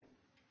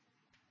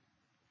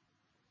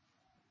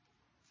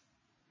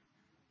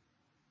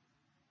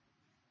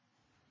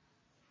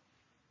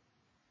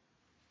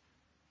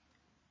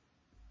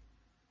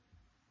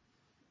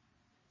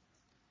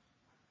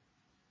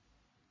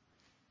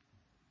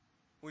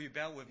Will you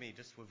bow with me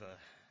just with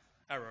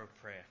a arrow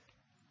of prayer?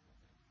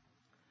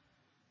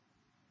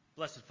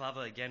 Blessed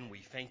Father, again we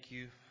thank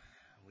you.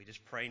 We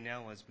just pray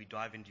now as we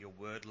dive into your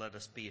word, let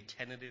us be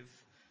attentive.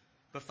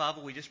 But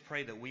Father, we just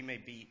pray that we may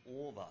be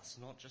all of us,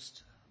 not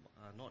just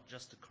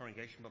the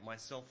congregation, but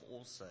myself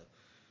also.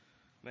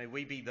 May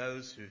we be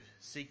those who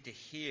seek to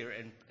hear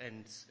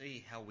and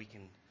see how we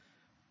can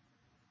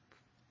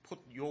put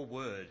your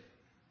word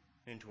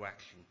into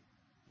action.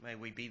 May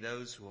we be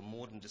those who are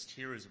more than just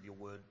hearers of your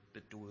word,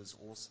 but doers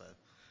also.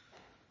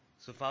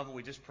 So Father,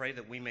 we just pray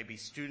that we may be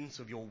students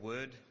of your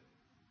word.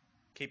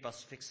 Keep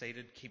us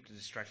fixated, keep the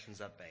distractions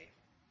at bay.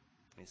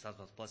 In His Son's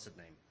most blessed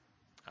name.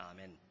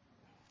 Amen.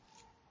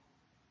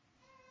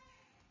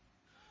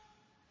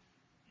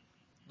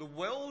 The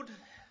world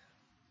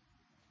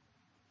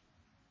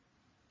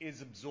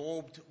is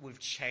absorbed with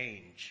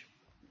change.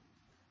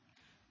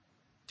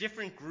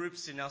 Different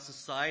groups in our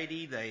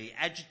society, they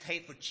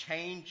agitate for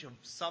change of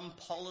some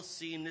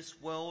policy in this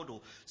world or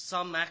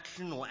some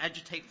action or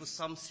agitate for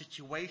some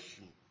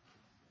situation.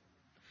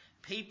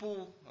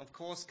 People, of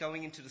course,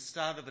 going into the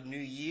start of a new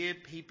year,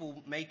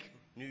 people make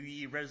New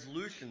Year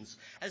resolutions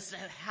as to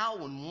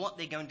how and what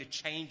they're going to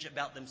change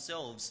about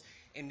themselves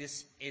in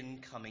this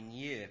incoming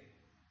year.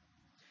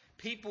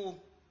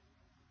 People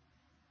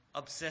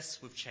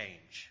obsess with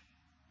change.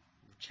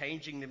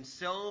 Changing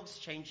themselves,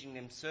 changing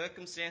their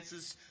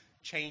circumstances,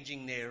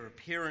 changing their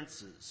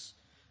appearances.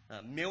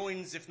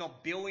 Millions, if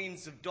not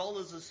billions of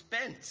dollars are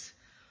spent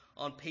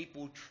on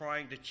people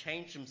trying to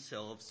change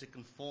themselves to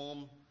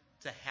conform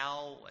to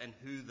how and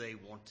who they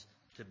want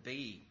to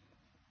be.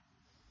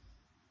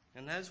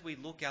 And as we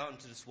look out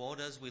into this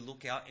world, as we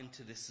look out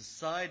into this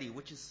society,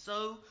 which is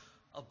so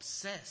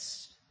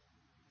obsessed,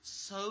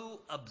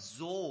 so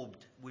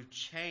absorbed with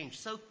change,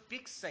 so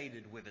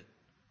fixated with it,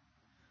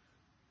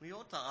 we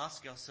ought to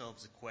ask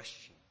ourselves a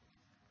question.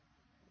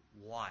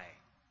 Why?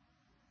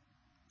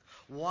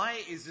 Why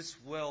is this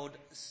world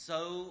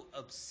so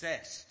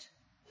obsessed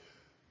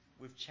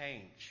with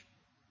change?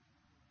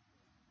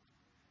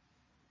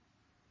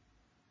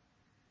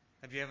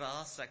 Have you ever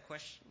asked that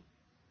question?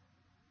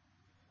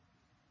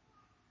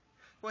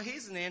 Well,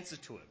 here's an answer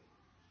to it.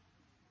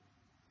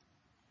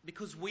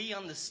 Because we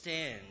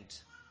understand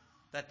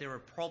that there are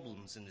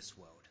problems in this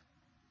world.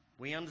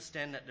 We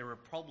understand that there are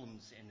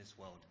problems in this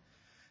world.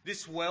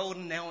 This world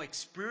and our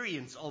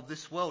experience of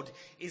this world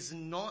is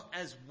not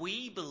as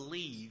we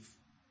believe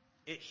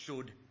it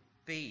should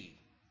be.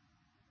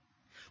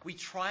 We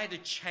try to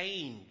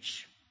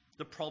change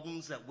the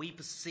problems that we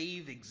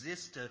perceive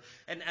exist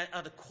and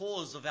are the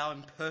cause of our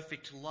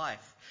imperfect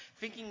life,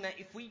 thinking that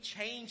if we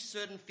change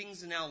certain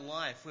things in our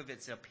life, whether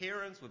it's our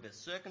appearance, whether it's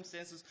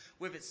circumstances,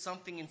 whether it's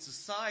something in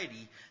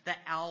society, that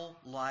our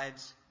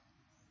lives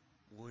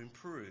will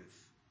improve.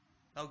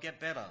 They'll get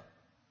better.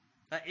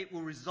 That it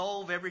will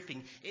resolve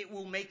everything. It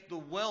will make the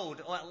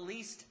world, or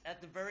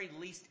at the very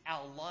least,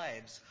 our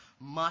lives,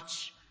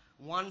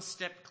 one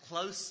step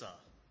closer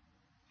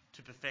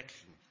to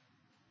perfection.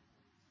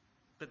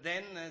 But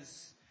then,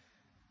 as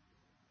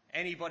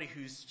anybody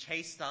who's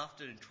chased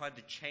after and tried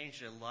to change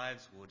their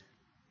lives would,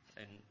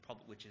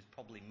 which is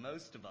probably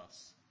most of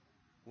us,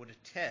 would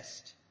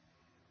attest,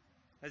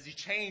 as you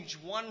change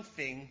one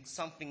thing,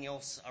 something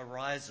else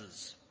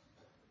arises.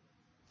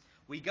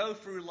 We go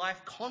through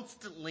life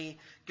constantly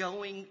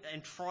going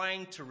and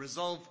trying to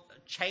resolve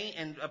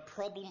a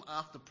problem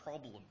after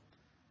problem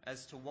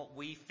as to what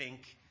we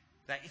think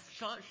that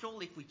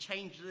surely if we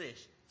change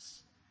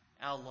this,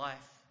 our life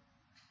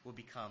will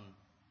become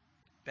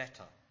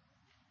better.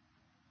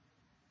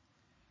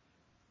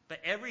 But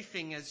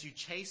everything, as you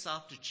chase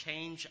after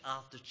change,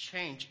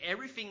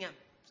 everything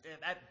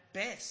at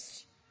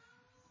best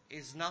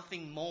is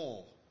nothing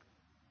more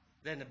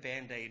than a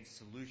Band-Aid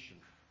solution.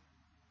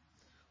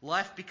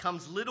 Life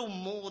becomes little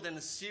more than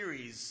a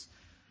series.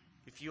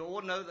 If you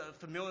all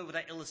familiar with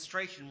that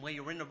illustration where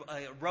you're in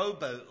a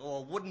rowboat or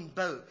a wooden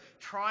boat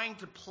trying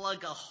to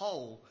plug a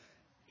hole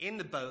in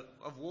the boat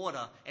of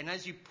water, and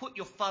as you put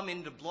your thumb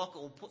in the block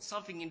or put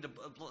something in to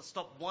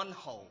stop one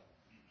hole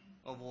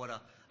of water,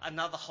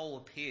 another hole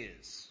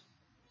appears.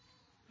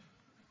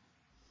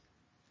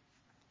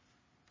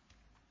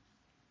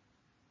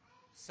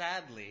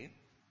 Sadly,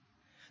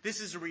 this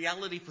is a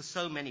reality for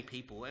so many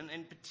people, and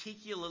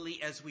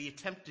particularly as we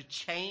attempt to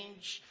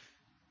change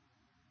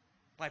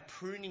by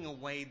pruning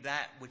away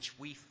that which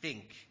we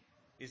think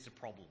is the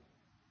problem.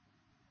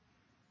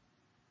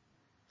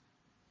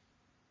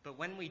 But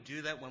when we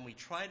do that, when we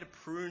try to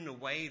prune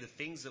away the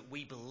things that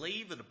we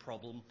believe are the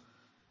problem,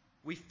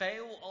 we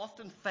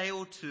often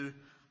fail to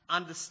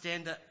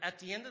understand that at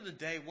the end of the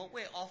day, what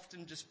we're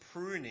often just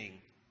pruning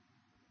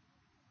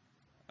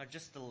are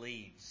just the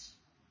leaves.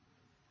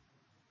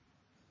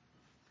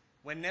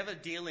 We're never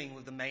dealing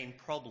with the main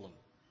problem.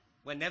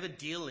 We're never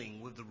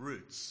dealing with the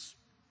roots.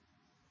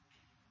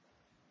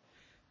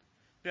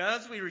 Now,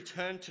 as we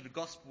return to the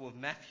Gospel of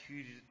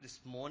Matthew this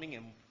morning,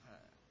 and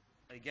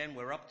again,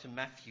 we're up to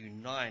Matthew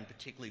 9,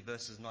 particularly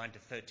verses 9 to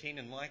 13,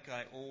 and like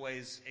I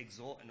always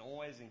exhort and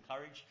always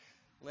encourage,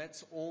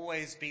 Let's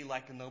always be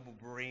like the noble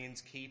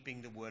Bereans,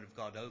 keeping the word of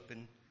God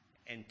open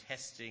and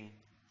testing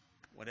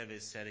whatever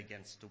is said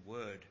against the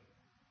word.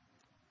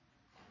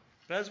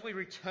 But as we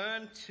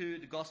return to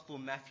the Gospel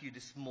of Matthew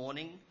this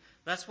morning,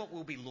 that's what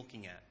we'll be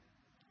looking at.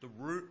 The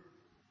root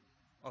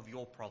of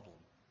your problem.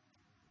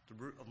 The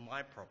root of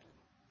my problem.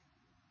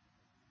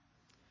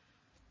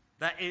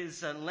 That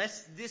is,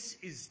 unless this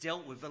is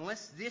dealt with,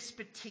 unless this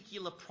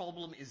particular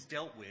problem is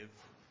dealt with,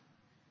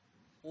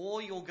 all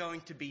you're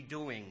going to be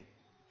doing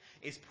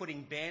is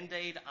putting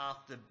Band-Aid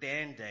after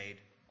Band-Aid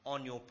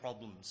on your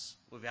problems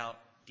without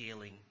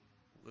dealing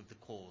with the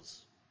cause.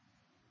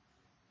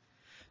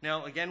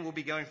 Now, again, we'll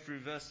be going through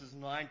verses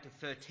 9 to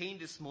 13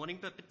 this morning,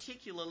 but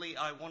particularly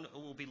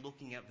we'll be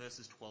looking at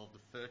verses 12 to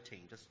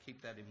 13. Just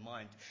keep that in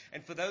mind.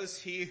 And for those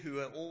here who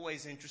are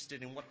always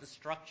interested in what the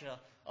structure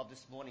of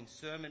this morning's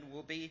sermon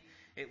will be,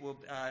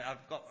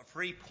 I've got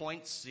 3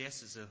 points.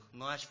 Yes, it's a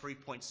nice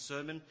 3-point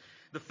sermon.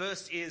 The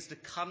first is the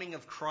coming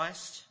of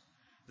Christ.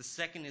 The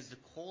second is the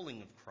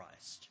calling of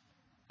Christ.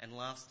 And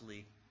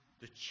lastly,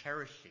 the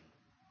cherishing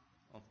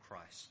of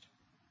Christ.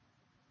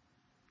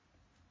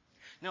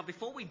 Now,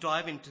 before we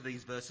dive into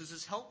these verses,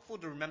 it's helpful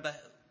to remember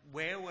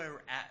where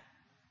we're at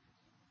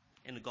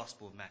in the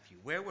Gospel of Matthew,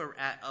 where we're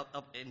at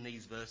up in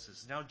these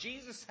verses. Now,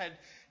 Jesus had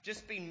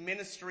just been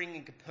ministering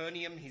in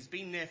Capernaum. He's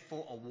been there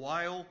for a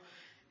while,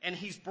 and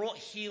he's brought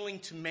healing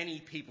to many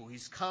people.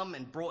 He's come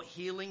and brought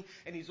healing,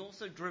 and he's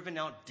also driven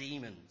out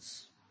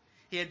demons.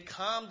 He had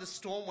calmed the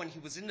storm when he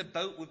was in the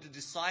boat with the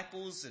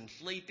disciples and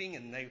sleeping,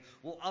 and they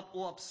were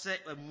all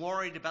upset and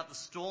worried about the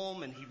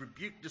storm, and he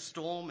rebuked the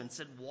storm and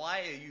said,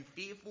 "Why are you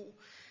fearful?"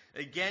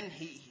 Again,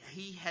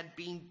 he had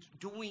been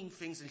doing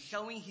things and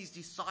showing his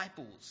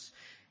disciples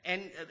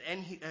and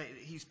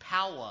his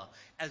power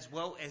as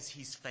well as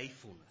his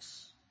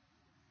faithfulness.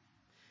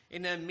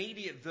 In the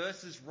immediate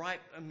verses,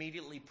 right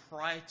immediately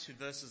prior to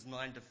verses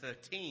 9 to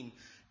 13,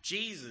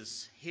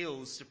 Jesus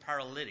heals the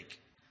paralytic,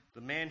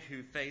 the man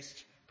who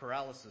faced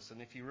paralysis.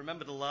 And if you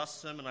remember the last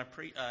sermon I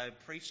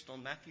preached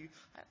on Matthew,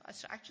 I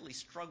actually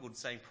struggled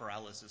saying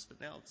paralysis, but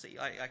now see,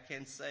 I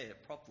can say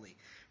it properly.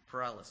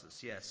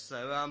 Paralysis, yes.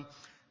 So,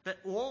 but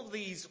all of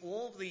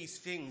these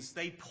things,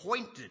 they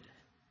pointed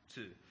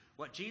to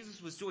what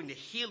Jesus was doing,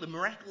 the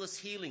miraculous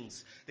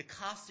healings, the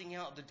casting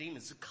out of the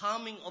demons, the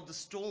calming of the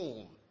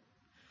storm.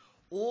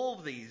 All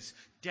of these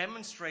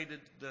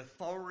demonstrated the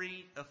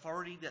authority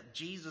that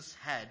Jesus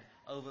had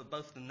over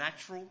both the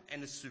natural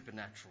and the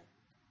supernatural.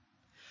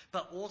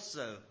 But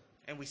also,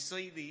 and we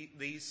see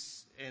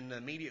these in the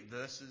immediate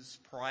verses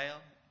prior,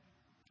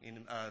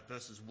 in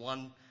verses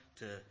 1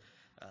 to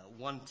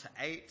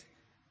 8,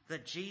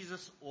 that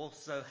Jesus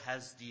also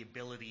has the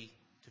ability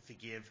to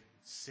forgive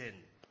sin,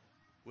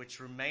 which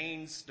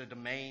remains the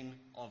domain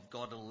of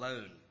God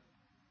alone.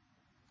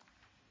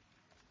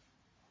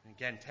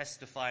 Again,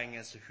 testifying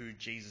as to who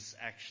Jesus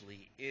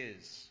actually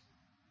is.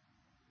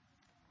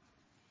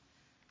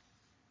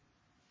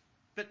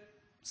 But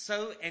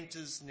so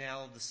enters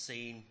now the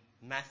scene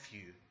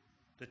Matthew,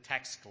 the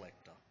tax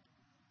collector.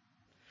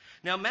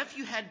 Now,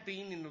 Matthew had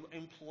been in the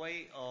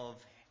employ of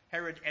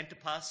Herod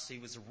Antipas. He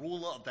was a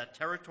ruler of that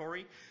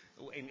territory,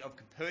 of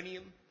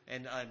Capernaum,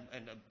 and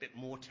a bit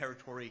more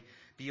territory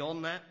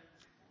beyond that.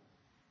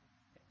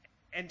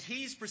 And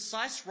his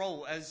precise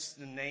role, as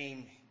the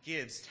name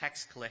gives,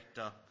 tax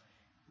collector,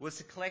 was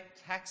to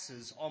collect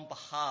taxes on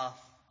behalf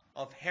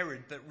of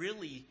Herod, but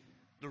really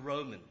the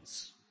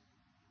Romans.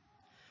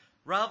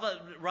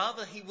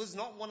 Rather, he was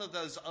not one of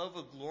those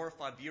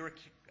over-glorified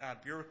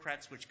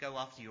bureaucrats which go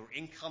after your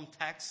income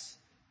tax.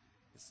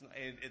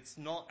 It's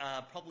not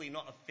probably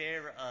not a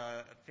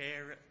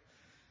fair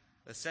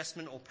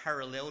assessment or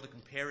parallel to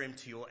compare him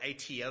to your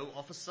ATO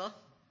officer.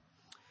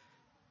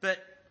 But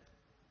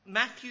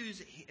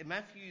Matthew's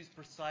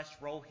precise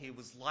role here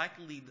was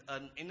likely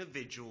an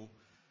individual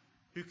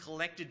who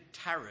collected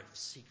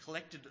tariffs. He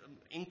collected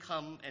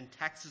income and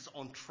taxes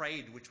on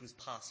trade which was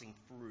passing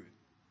through.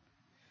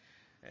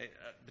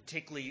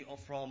 Particularly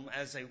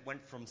as they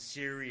went from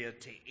Syria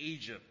to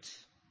Egypt.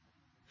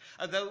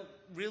 Although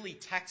really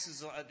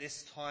taxes at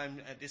this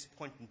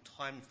point in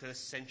time,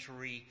 first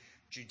century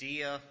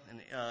Judea,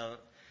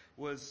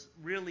 was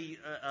really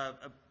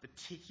a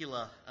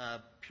particular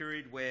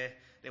period where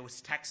there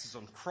was taxes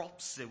on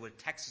crops, there were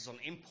taxes on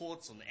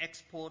imports, on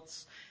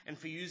exports, and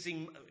for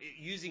using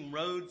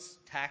roads,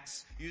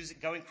 tax,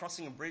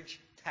 crossing a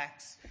bridge,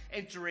 tax,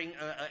 entering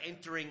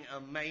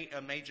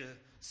a major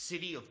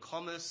city of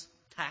commerce,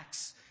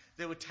 tax.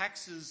 There were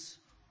taxes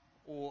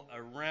all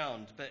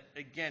around. But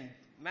again,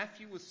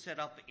 Matthew was set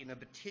up in a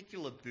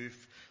particular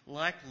booth,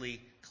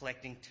 likely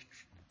collecting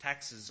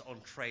taxes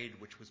on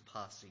trade which was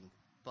passing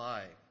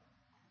by.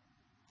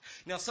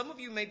 Now, some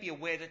of you may be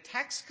aware that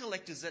tax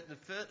collectors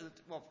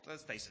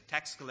let's face it,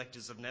 tax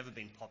collectors have never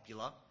been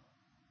popular.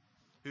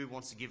 Who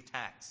wants to give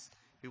tax?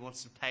 Who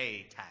wants to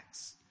pay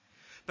tax?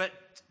 But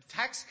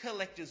tax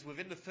collectors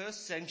within the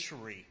first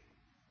century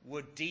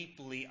were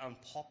deeply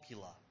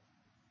unpopular.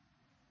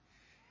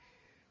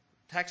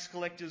 Tax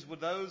collectors were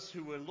those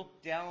who were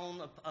looked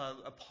down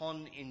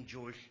upon in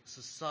Jewish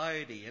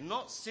society, and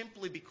not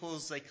simply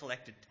because they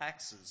collected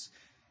taxes.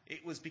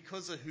 It was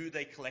because of who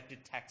they collected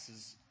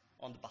taxes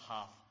on the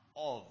behalf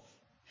of.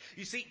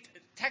 You see,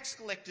 tax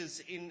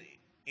collectors in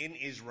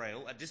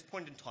Israel at this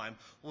point in time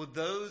were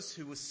those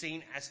who were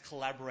seen as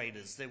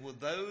collaborators. They were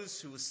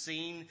those who were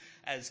seen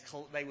as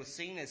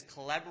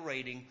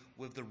collaborating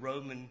with the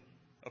Roman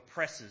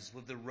oppressors,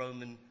 with the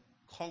Roman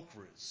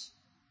conquerors.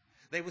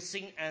 They were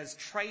seen as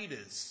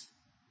traitors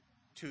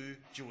to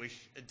Jewish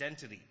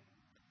identity.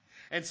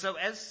 And so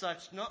as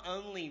such, not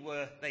only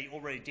were they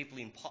already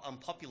deeply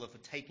unpopular for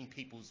taking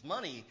people's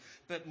money,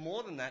 but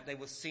more than that, they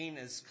were seen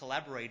as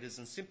collaborators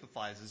and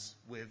sympathizers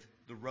with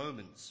the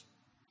Romans.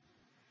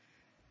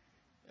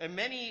 And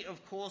many,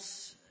 of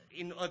course,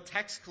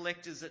 tax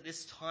collectors at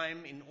this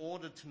time, in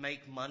order to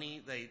make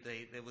money,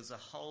 there was a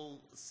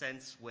whole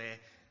sense where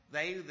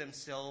they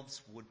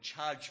themselves would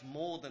charge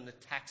more than the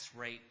tax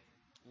rate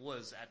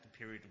was at the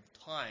period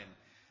of time,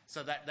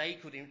 so that they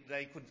could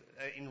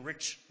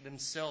enrich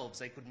themselves.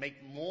 They could make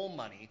more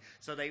money.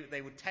 So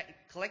they would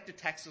collect the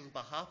taxes on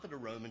behalf of the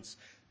Romans,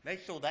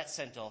 make sure that's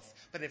sent off,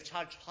 but they've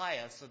charged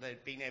higher so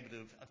they've been able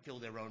to fill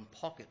their own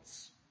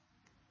pockets.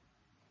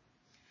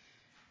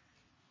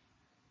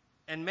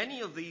 And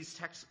many of these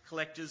tax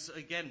collectors,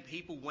 again,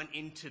 people went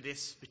into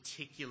this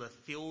particular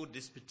field,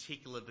 this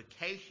particular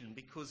vocation,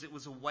 because it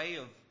was a way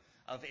of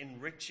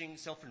enriching,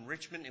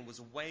 self-enrichment. It was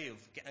a way of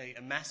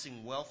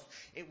amassing wealth.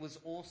 It was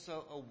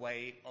also a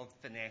way of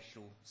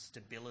financial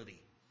stability.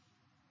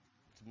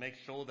 To make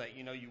sure that,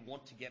 you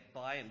want to get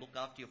by and look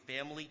after your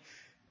family.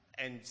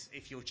 And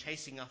if you're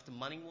chasing after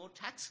money, well,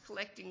 tax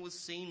collecting was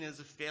seen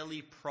as a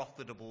fairly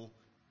profitable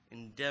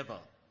endeavor.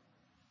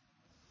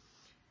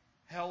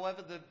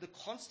 However, the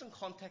constant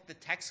contact the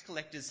tax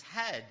collectors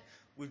had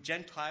with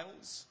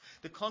Gentiles,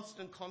 the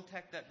constant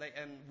contact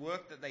and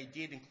work that they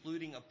did,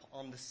 including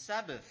on the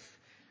Sabbath,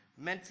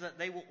 meant that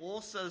they were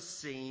also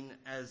seen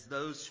as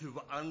those who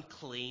were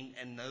unclean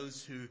and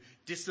those who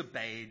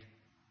disobeyed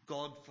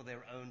God for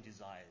their own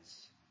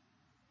desires.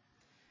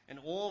 And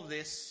all of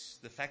this,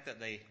 the fact that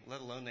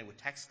let alone they were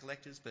tax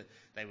collectors, but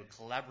they were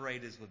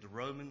collaborators with the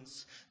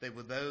Romans. They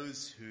were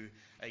those who,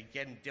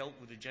 again, dealt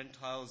with the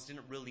Gentiles,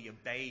 didn't really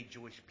obey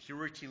Jewish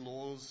purity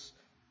laws.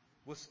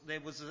 There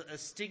was a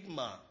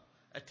stigma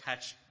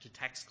attached to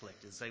tax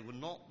collectors. They were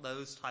not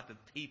those type of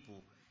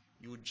people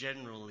you would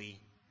generally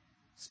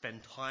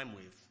spend time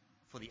with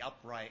for the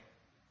upright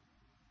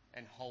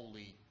and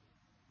holy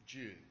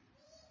Jew.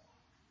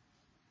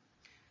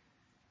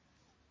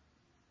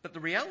 But the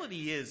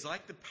reality is,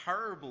 like the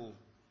parable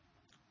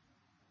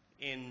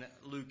in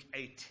Luke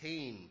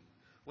 18,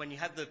 when you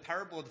have the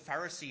parable of the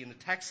Pharisee and the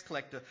tax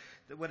collector,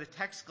 where the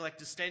tax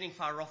collector standing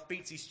far off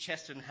beats his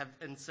chest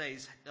and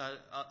says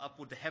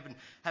upward to heaven,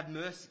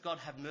 God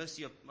have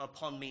mercy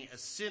upon me, a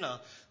sinner.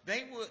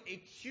 They were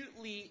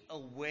acutely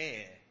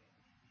aware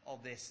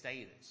of their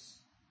status.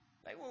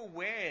 They were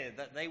aware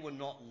that they were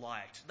not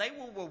liked. They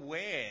were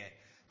aware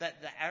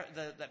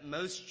that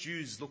most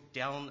Jews looked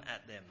down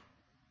at them.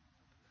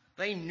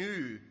 They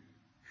knew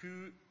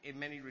in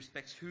many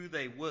respects, who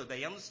they were.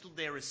 They understood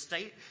their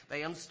estate.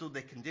 They understood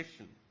their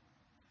condition.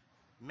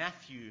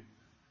 Matthew,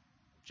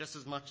 just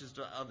as much as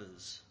the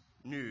others,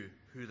 knew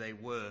who they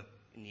were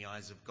in the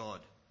eyes of God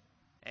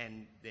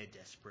and their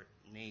desperate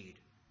need.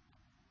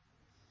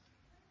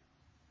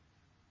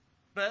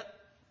 But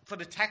for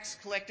the tax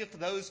collector, for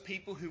those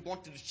people who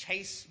wanted to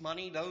chase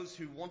money, those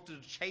who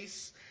wanted to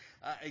chase,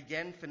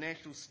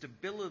 financial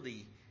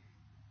stability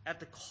at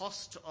the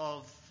cost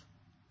of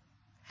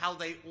how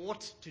they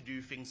ought to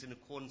do things in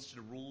accordance to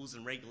the rules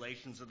and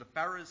regulations of the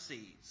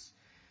Pharisees.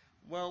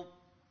 Well,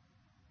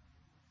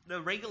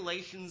 the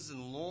regulations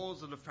and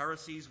laws of the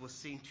Pharisees were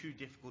seen too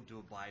difficult to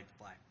abide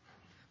by.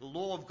 The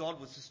law of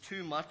God was just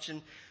too much,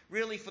 and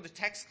really for the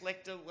tax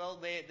collector, well,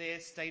 their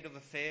state of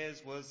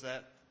affairs was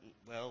that,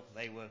 well,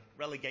 they were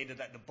relegated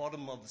at the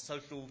bottom of the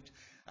social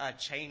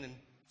chain, and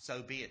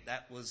so be it.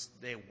 That was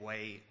their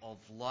way of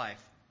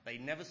life. They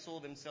never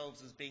saw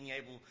themselves as being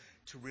able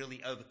to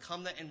really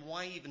overcome that, and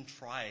why even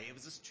try? It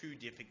was just too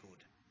difficult.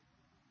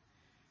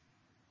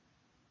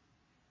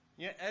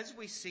 As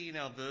we see in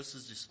our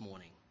verses this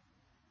morning,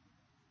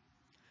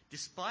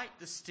 despite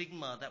the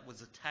stigma that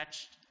was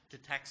attached to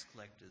tax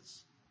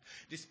collectors,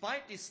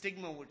 despite the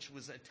stigma which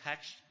was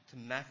attached to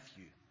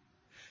Matthew,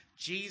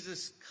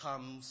 Jesus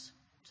comes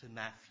to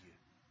Matthew.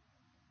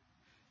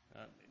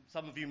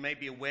 Some of you may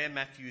be aware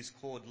Matthew is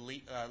called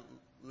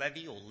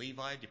Levi or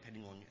Levi,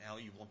 depending on how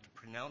you want to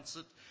pronounce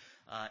it,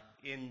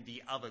 in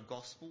the other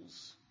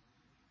Gospels.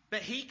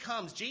 But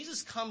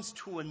Jesus comes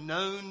to a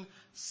known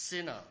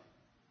sinner.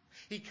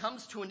 He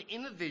comes to an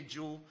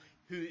individual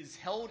who is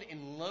held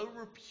in low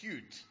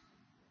repute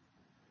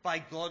by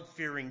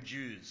God-fearing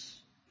Jews.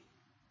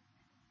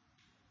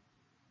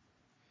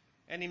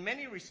 And in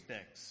many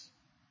respects,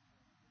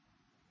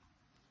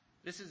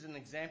 this is an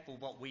example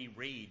of what we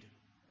read.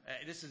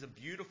 This is a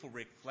beautiful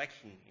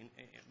reflection,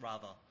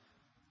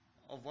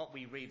 of what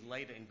we read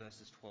later in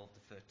verses 12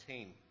 to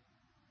 13.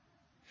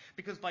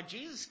 Because by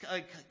Jesus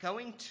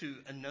going to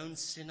a known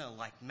sinner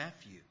like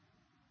Matthew,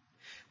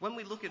 when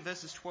we look at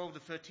verses 12 to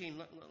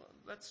 13,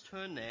 let's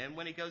turn there. And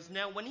when he goes,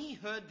 now when he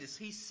heard this,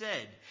 he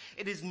said,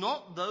 it is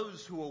not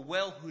those who are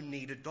well who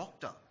need a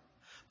doctor,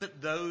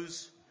 but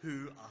those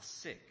who are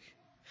sick.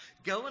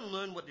 Go and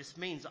learn what this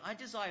means. I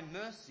desire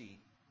mercy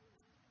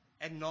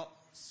and not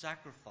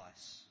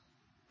sacrifice.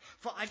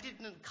 For I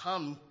didn't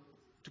come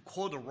to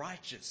call the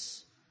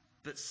righteous,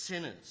 but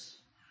sinners.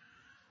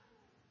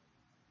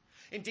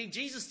 Indeed,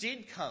 Jesus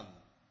did come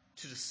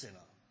to the sinner.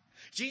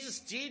 Jesus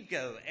did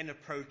go and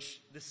approach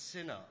the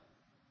sinner.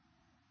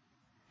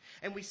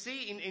 And we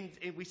see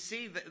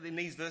in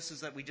these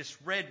verses that we just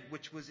read,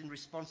 which was in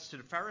response to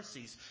the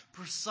Pharisees,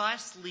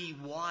 precisely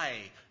why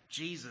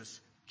Jesus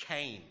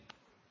came.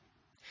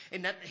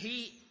 And that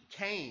he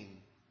came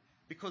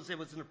because there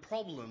was a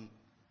problem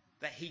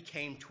that he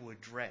came to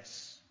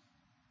address.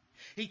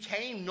 He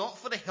came not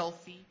for the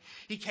healthy,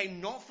 he came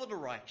not for the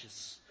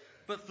righteous,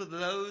 but for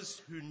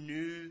those who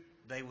knew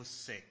they were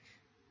sick.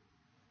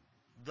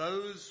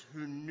 Those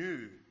who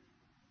knew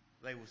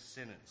they were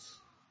sinners.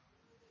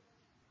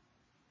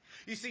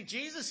 You see,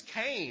 Jesus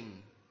came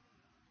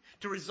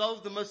to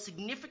resolve the most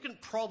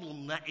significant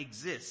problem that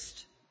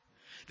exists,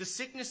 the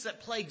sickness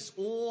that plagues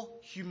all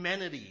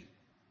humanity,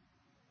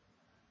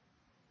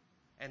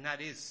 and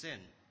that is sin.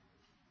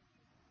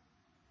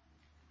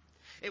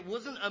 It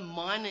wasn't a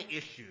minor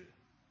issue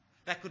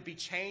that could be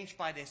changed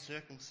by their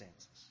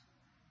circumstances.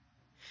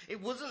 It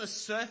wasn't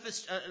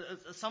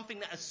something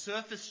that a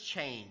surface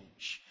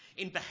change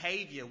in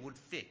behavior would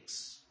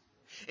fix.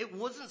 It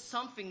wasn't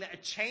something that a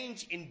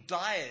change in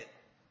diet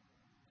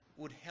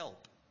would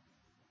help.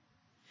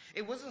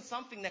 It wasn't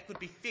something that could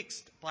be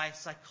fixed by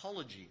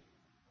psychology.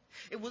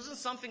 It wasn't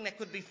something that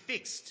could be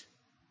fixed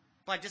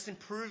by just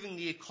improving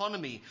the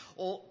economy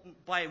or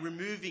by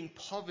removing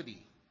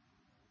poverty.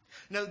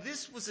 No,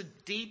 this was a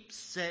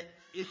deep-set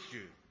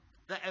issue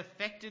that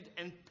affected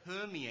and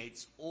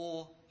permeates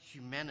all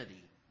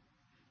humanity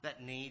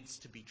that needs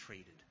to be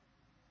treated.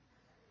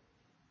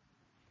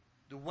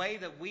 The way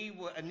that we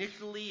were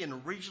initially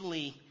and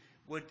originally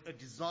were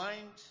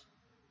designed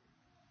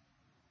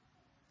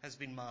has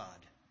been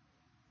marred.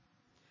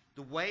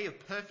 The way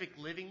of perfect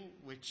living,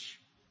 which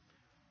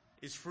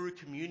is through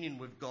communion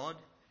with God,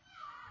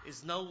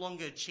 is no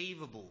longer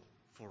achievable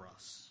for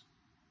us.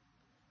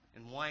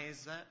 And why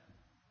is that?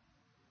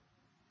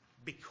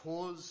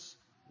 Because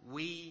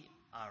we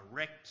are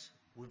wrecked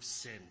with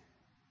sin.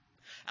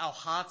 Our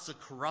hearts are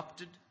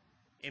corrupted,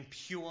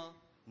 impure,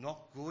 not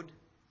good.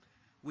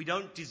 We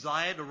don't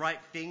desire the right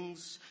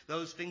things.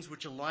 Those things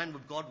which align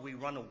with God we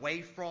run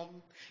away from.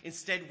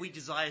 Instead, we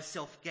desire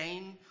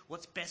self-gain.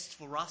 What's best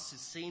for us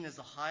is seen as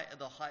the height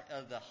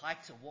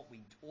of what we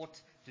ought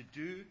to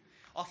do,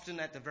 often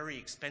at the very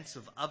expense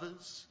of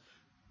others.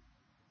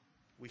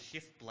 We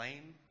shift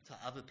blame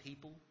to other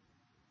people.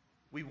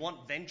 We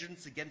want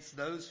vengeance against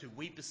those who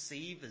we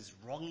perceive as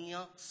wronging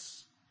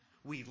us.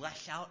 We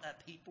lash out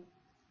at people.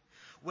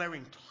 We're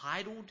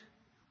entitled.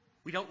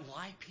 We don't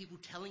like people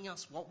telling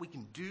us what we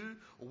can do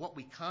or what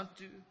we can't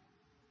do.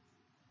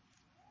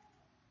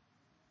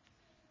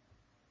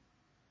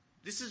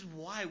 This is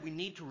why we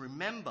need to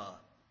remember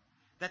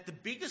that the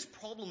biggest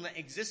problem that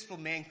exists for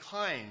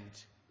mankind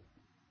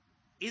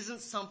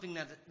isn't something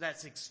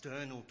that's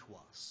external to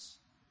us.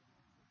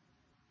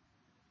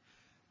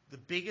 The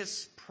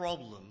biggest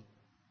problem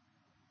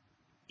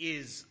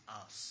is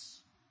us.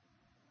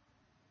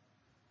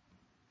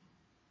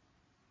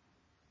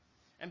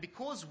 And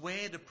because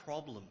we're the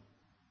problem,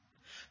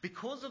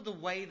 because of the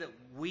way that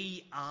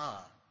we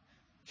are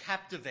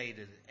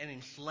captivated and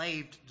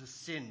enslaved to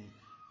sin,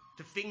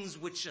 to things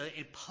which are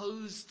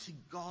opposed to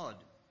God,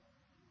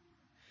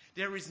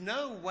 there is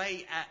no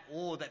way at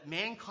all that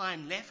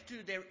mankind left to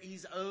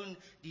his own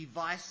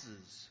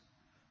devices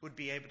would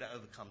be able to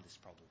overcome this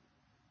problem.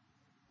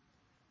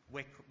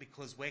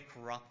 Because we're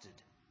corrupted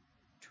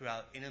to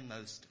our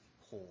innermost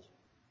core.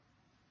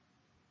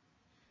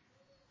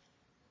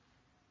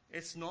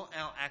 It's not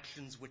our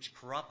actions which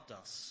corrupt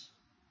us.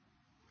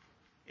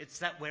 It's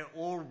that we're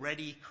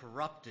already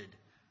corrupted,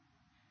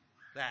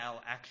 that our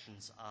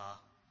actions are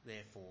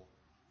therefore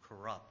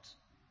corrupt.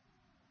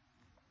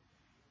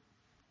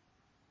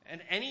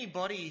 And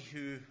anybody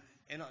who,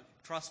 and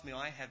trust me,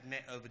 I have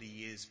met over the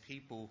years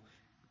people,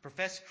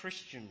 professed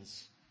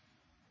Christians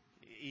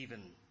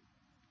even,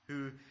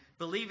 who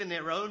believe in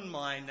their own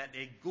mind that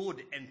they're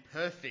good and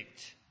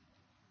perfect.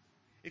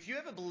 If you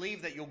ever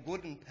believe that you're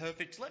good and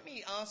perfect, let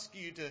me ask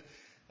you to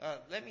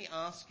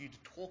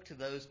talk to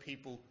those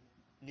people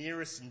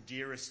nearest and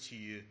dearest to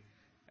you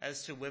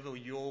as to whether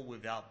you're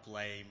without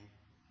blame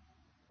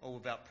or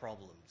without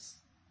problems.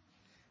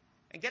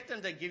 And get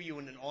them to give you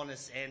an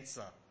honest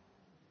answer.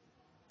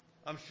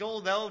 I'm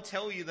sure they'll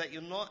tell you that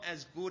you're not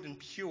as good and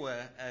pure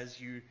as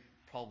you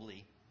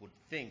probably would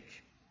think.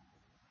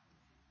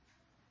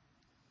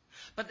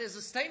 But there's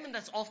a statement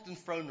that's often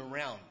thrown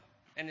around,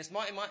 and it's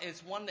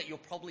one that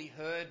you've probably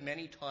heard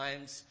many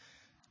times,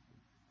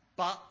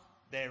 but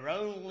they're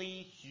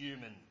only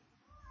human.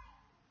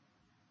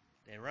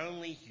 They're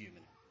only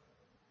human.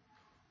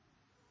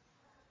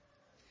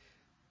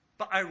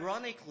 But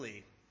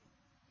ironically,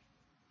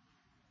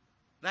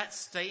 that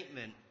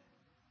statement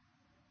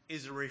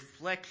is a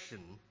reflection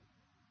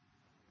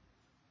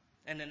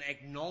and an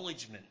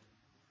acknowledgement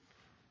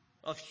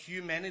of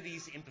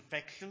humanity's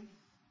imperfection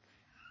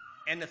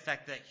and the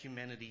fact that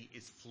humanity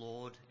is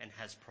flawed and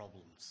has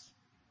problems.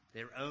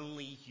 They're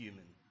only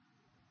human.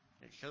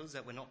 It shows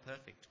that we're not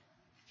perfect.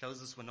 It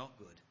shows us we're not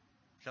good.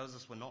 It shows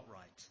us we're not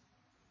right.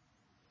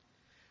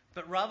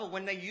 But rather,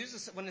 when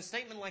a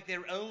statement like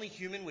they're only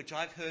human, which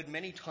I've heard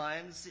many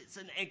times, it's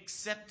an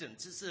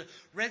acceptance, it's a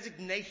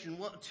resignation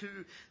to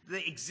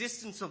the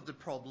existence of the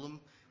problem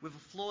with a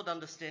flawed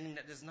understanding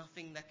that there's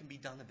nothing that can be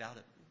done about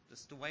it.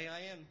 Just the way I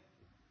am.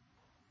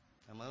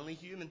 I'm only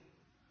human.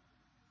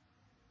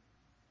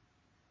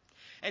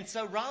 And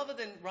so rather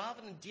than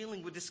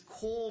dealing with this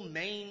core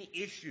main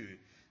issue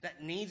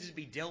that needs to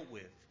be dealt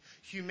with,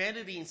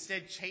 humanity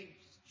instead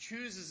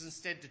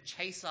chooses to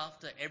chase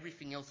after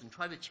everything else and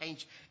try to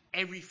change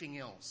everything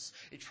else.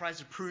 It tries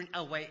to prune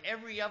away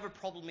every other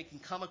problem it can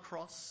come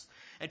across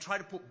and try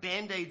to put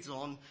band-aids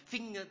on,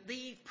 thinking that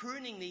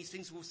pruning these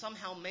things will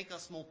somehow make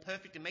us more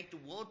perfect and make the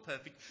world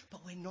perfect,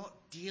 but we're not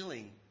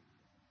dealing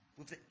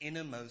with the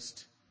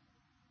innermost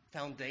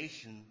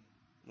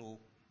foundational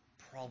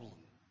problem.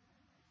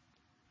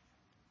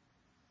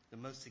 The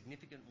most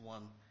significant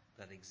one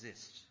that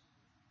exists.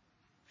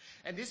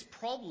 And this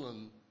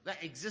problem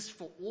that exists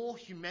for all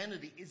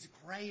humanity is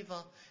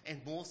graver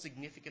and more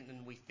significant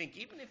than we think.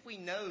 Even if we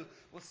know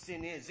what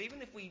sin is,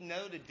 even if we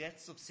know the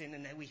depths of sin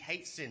and that we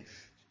hate sin,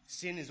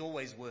 sin is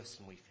always worse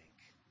than we think.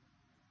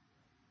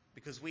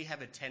 Because we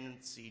have a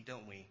tendency,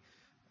 don't we,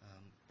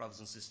 brothers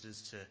and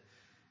sisters,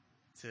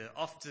 to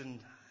often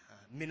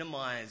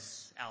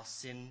minimize our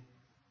sin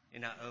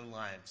in our own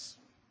lives.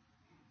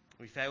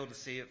 We fail to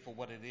see it for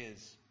what it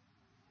is.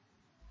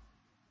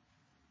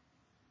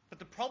 But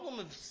the problem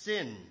of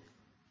sin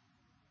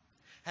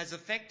has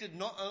affected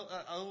not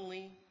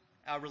only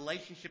our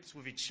relationships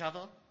with each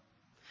other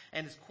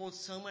and has caused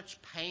so much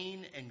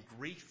pain and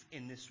grief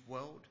in this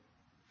world,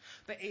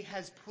 but it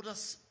has put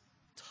us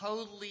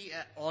totally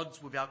at odds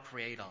with our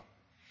Creator.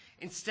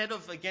 Instead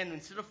of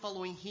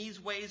following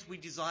His ways, we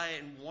desire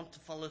and want to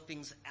follow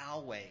things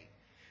our way.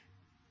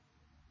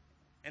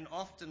 And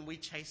often we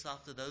chase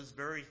after those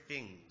very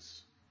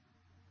things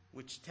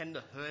which tend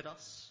to hurt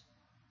us,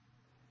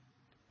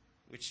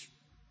 which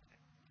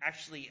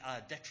actually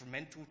are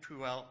detrimental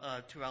to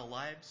our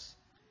lives.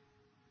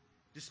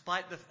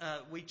 Despite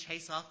we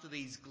chase after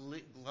these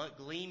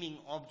gleaming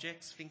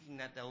objects, thinking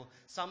that they'll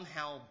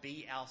somehow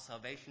be our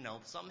salvation,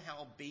 they'll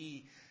somehow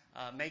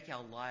make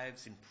our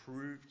lives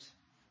improved,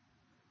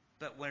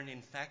 but when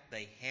in fact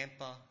they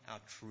hamper our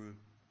true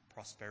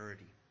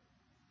prosperity.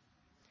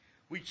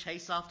 We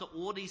chase after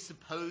all these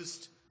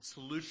supposed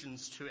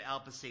solutions to our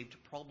perceived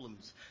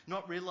problems,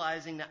 not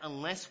realizing that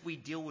unless we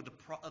deal with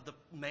the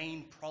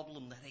main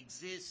problem that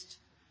exists,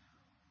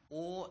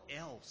 all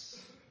else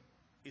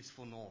is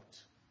for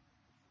naught.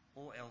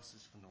 All else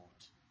is for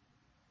naught.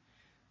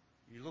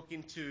 You look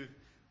into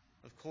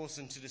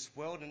this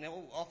world, and they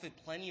will offer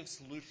plenty of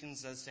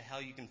solutions as to how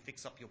you can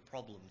fix up your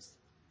problems.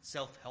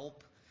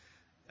 Self-help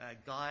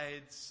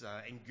guides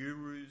and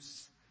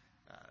gurus,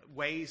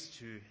 ways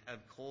to,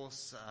 of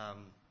course,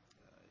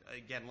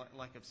 again,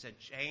 like I've said,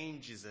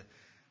 change is a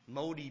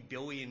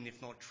multi-billion,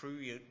 if not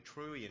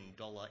trillion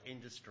dollar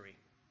industry.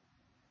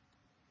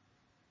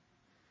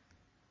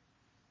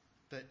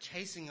 But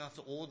chasing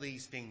after all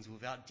these things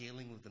without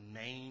dealing with the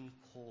main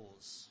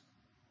cause,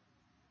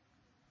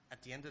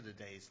 at the end of the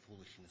day, is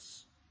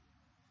foolishness.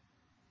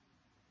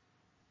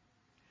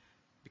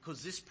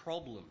 Because this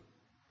problem,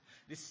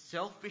 this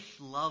selfish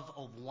love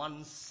of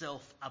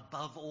oneself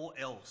above all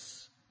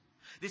else,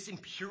 this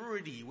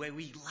impurity where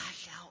we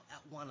lash out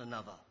at one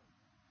another,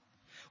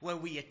 where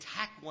we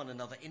attack one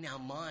another in our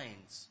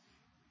minds,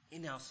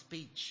 in our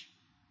speech,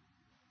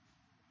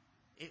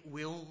 it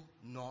will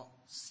not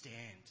stand.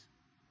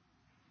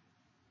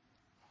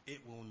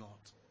 It will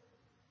not.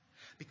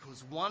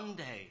 Because one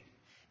day,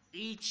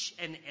 each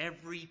and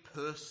every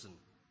person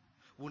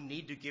will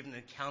need to give an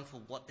account for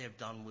what they've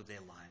done with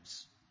their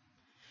lives.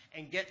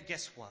 And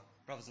guess what,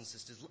 brothers and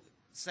sisters?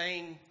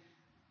 Saying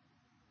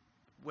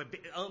we're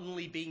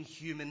only being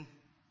human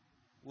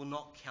will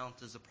not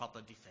count as a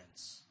proper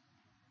defense.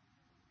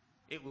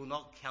 It will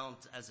not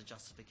count as a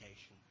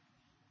justification.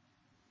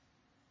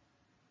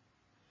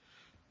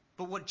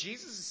 But what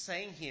Jesus is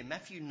saying here,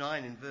 Matthew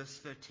 9 in verse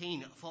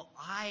 13, for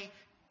I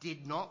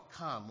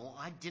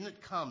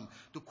didn't come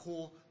to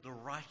call the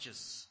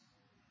righteous,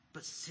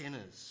 but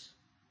sinners,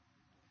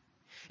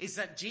 is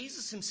that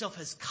Jesus himself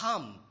has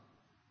come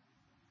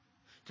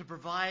to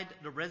provide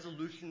the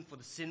resolution for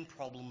the sin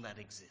problem that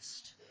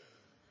exists.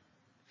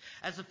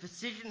 As a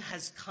physician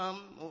has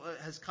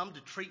come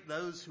to treat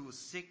those who are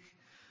sick,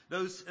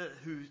 those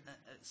who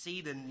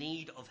see the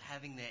need of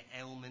having their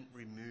ailment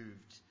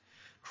removed,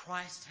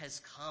 Christ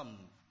has come,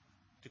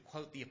 to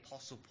quote the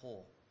Apostle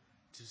Paul,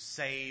 to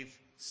save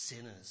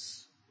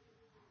sinners.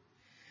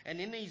 And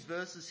in these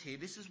verses here,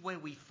 this is where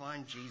we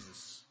find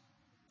Jesus.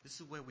 This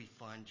is where we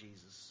find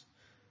Jesus.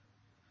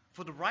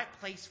 for the right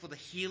place for the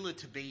healer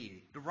to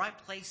be, the right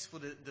place for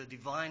the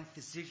divine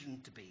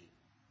physician to be,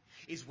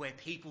 is where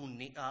people who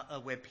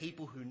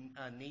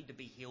need to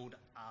be healed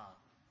are.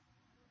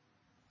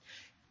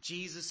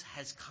 Jesus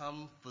has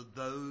come for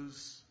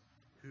those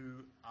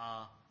who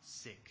are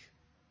sick,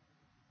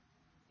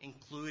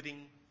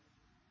 including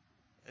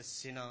a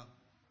sinner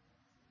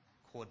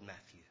called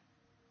Matthew.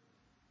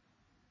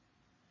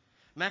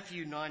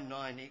 Matthew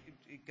 9:9,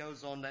 it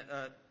goes on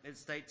that it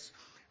states,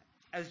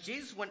 as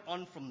Jesus went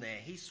on from there,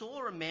 he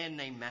saw a man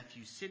named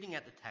Matthew sitting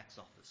at the tax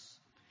office.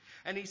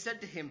 And he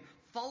said to him,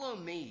 "Follow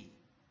me."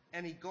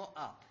 And he got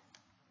up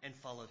and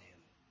followed him.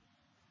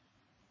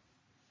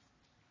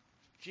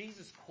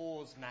 Jesus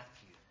calls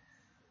Matthew.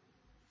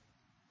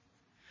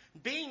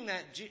 Being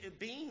that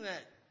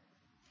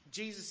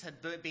Jesus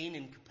had been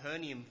in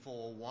Capernaum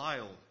for a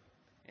while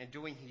and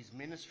doing his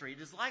ministry, it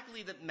is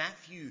likely that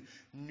Matthew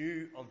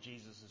knew of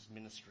Jesus'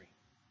 ministry.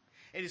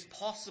 It is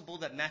possible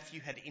that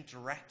Matthew had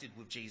interacted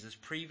with Jesus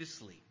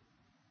previously.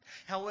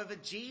 However,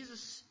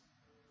 Jesus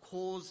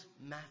calls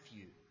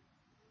Matthew,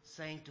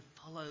 saying to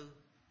follow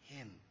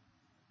him,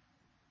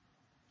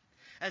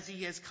 as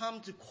he has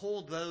come to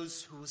call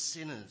those who are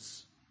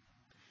sinners.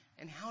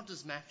 And how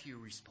does Matthew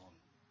respond?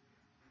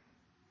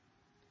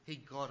 He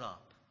got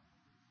up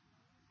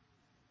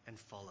and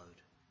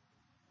followed.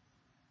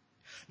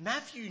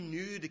 Matthew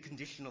knew the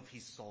condition of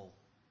his soul.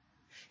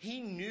 He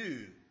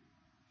knew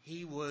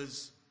he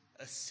was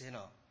a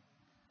sinner.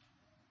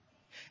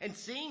 And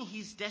seeing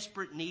his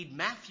desperate need,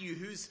 Matthew,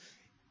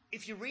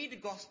 if you read the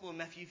Gospel of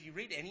Matthew, if you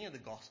read any of the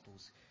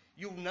Gospels,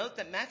 you'll note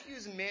that Matthew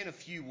is a man of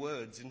few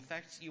words. In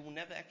fact, you will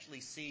never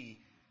actually see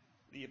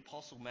the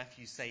Apostle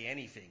Matthew say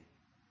anything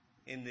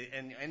in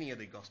any of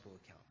the Gospel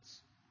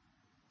accounts.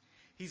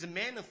 He's a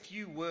man of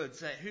few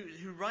words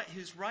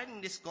who's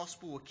writing this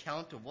Gospel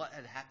account of what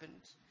had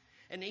happened.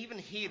 And even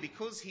here,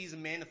 because he's a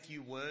man of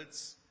few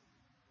words,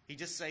 he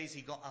just says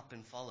he got up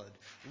and followed.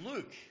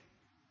 Luke,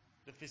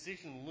 the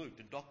physician Luke,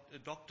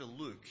 Dr.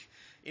 Luke,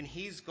 in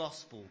his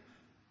Gospel,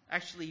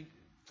 actually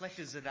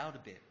fleshes it out a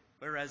bit.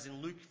 Whereas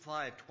in Luke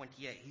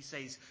 5:28, he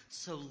says,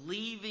 so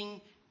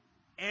leaving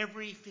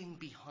everything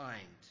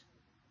behind,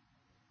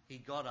 he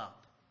got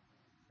up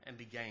and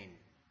began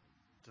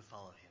to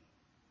follow him.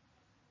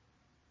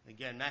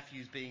 Again,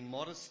 Matthew's being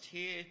modest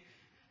here,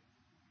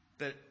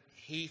 but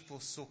he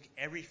forsook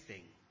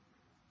everything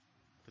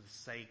for the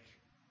sake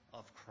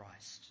of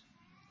Christ.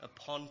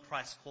 Upon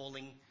Christ's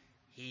calling,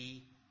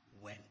 he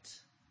went.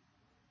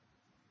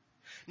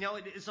 Now,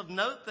 it is of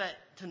note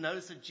to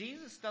notice that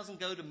Jesus doesn't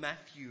go to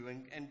Matthew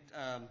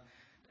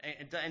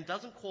and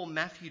doesn't call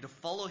Matthew to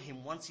follow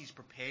him once he's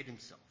prepared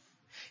himself.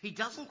 He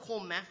doesn't call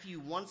Matthew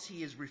once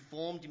he has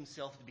reformed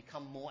himself to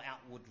become more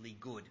outwardly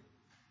good.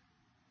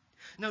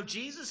 No,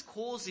 Jesus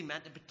calls him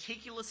at the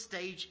particular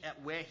stage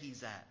at where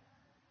he's at.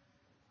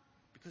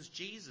 Because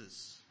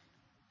Jesus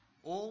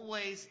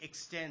always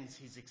extends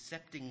his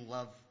accepting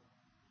love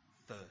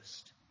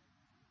first.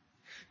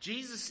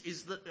 Jesus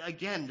is,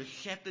 the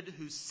shepherd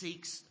who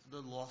seeks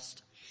the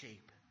lost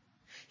sheep.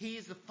 He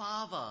is the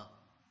father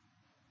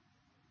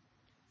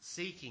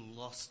seeking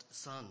lost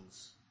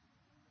sons.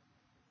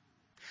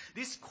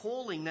 This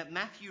calling that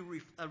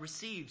Matthew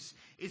receives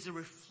is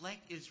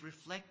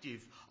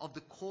reflective of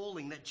the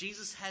calling that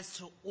Jesus has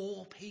to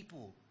all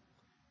people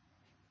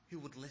who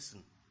would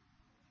listen.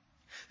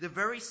 The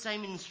very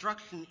same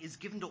instruction is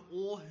given to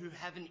all who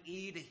have an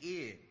ear to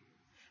hear,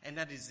 and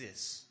that is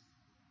this: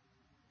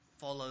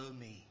 follow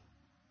me.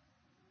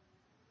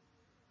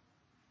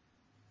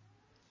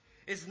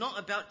 It's not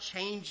about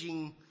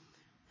changing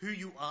who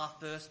you are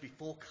first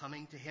before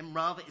coming to him.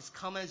 Rather, it's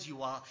come as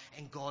you are,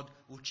 and God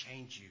will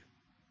change you.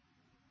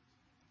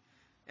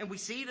 And we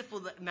see that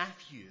for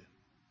Matthew,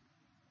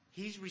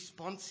 his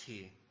response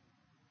here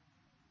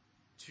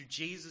to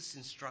Jesus'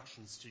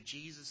 instructions, to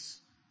Jesus'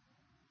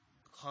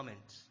 comment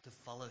to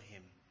follow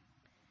him,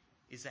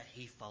 is that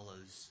he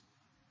follows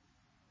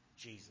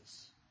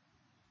Jesus.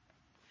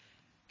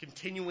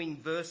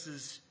 Continuing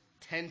verses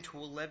 10 to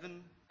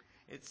 11,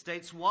 it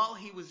states, while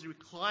he was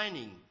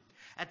reclining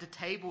at the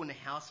table in the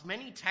house,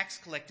 many tax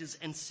collectors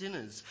and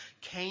sinners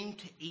came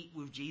to eat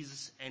with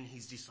Jesus and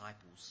his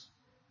disciples.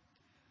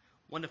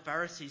 When the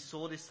Pharisees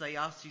saw this, they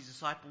asked his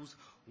disciples,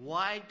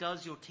 why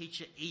does your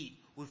teacher eat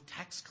with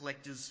tax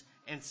collectors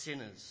and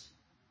sinners?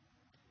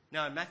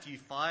 Now in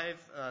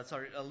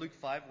Luke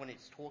 5, when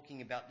it's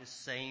talking about this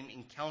same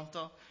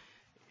encounter,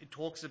 it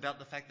talks about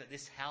the fact that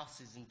this house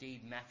is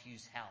indeed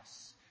Matthew's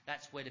house.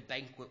 That's where the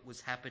banquet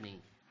was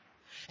happening.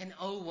 And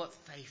oh, what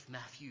faith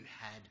Matthew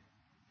had.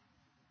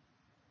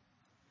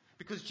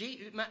 Because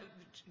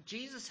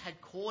Jesus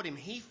had called him,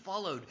 he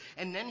followed,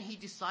 and then he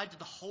decided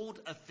to hold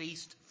a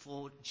feast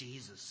for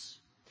Jesus.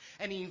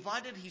 And he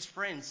invited his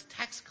friends,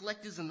 tax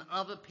collectors and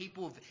other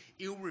people of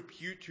ill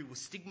repute who were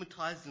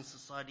stigmatized in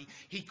society.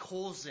 He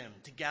calls them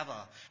to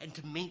gather and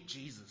to meet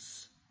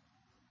Jesus.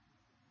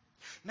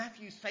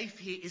 Matthew's faith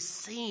here is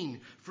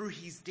seen through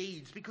his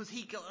deeds, because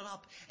he got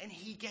up and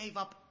he gave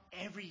up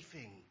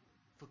everything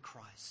for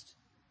Christ.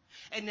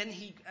 And then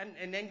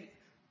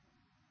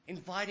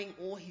inviting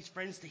all his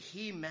friends to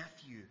hear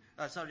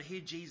to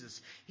hear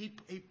Jesus.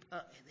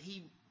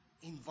 He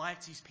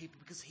invites these people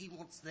because he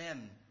wants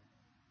them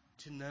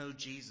to know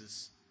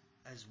Jesus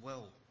as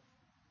well.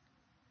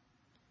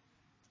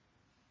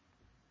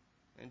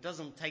 And it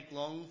doesn't take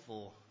long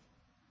for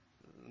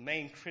the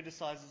main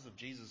criticizers of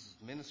Jesus'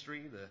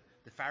 ministry,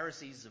 the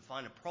Pharisees, to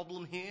find a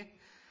problem here,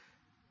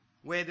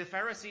 where the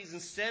Pharisees,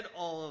 instead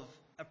of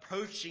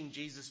approaching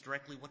Jesus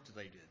directly, what do?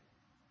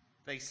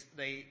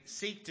 They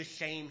seek to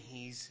shame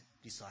his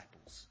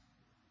disciples,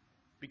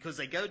 because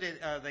they go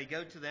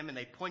to them and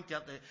they point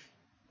out that,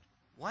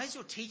 why is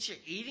your teacher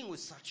eating with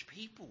such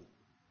people?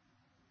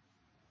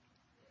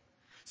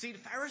 See, the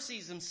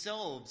Pharisees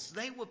themselves,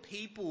 they were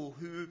people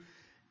who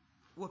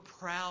were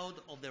proud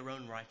of their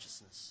own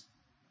righteousness.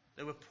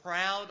 They were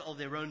proud of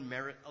their own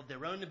merit, of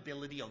their own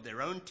ability, of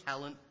their own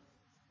talent.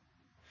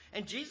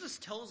 And Jesus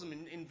tells them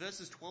in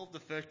verses 12 to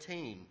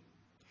 13,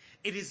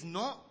 it is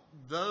not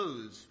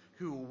those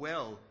who are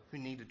well who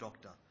need a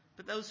doctor,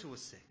 but those who are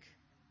sick.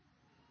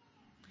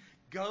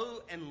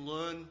 Go and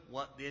learn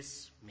what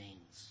this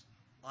means.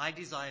 I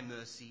desire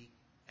mercy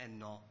and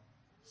not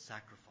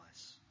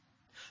sacrifice.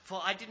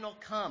 For I did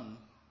not come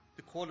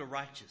to call the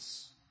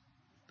righteous,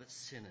 but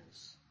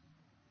sinners.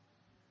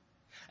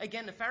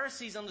 Again, the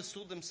Pharisees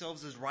understood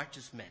themselves as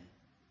righteous men.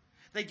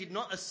 They did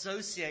not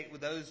associate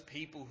with those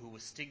people who were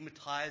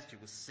stigmatized, who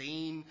were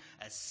seen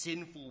as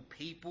sinful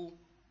people.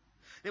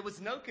 There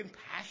was no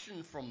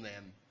compassion from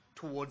them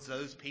towards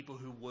those people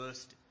who were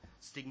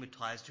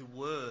stigmatized, who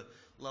were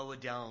lower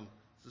down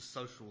the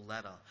social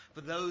ladder,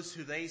 for those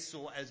who they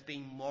saw as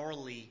being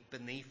morally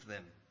beneath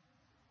them.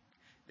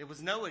 There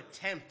was no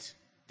attempt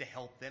to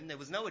help them. There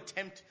was no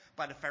attempt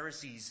by the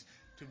Pharisees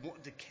to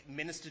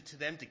minister to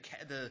them,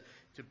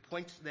 to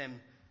point them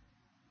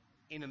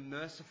in a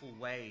merciful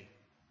way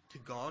to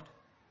God.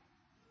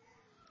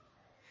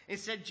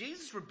 Instead,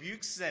 Jesus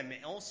rebukes them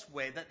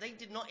elsewhere that they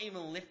did not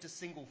even lift a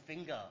single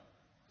finger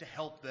to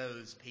help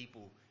those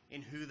people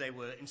in who they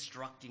were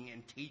instructing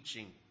and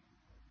teaching.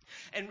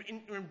 And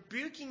in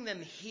rebuking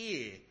them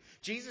here,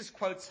 Jesus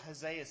quotes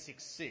Hosea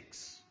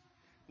 6:6.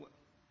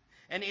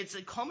 And it's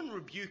a common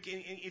rebuke.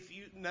 If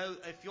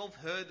you've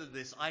heard of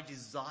this, I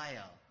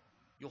desire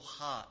your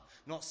heart,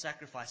 not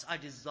sacrifice. I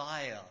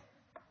desire,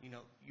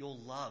 your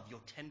love,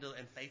 your tender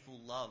and faithful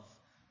love,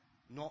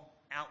 not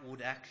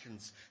outward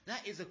actions.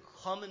 That is a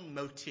common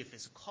motif.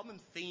 It's a common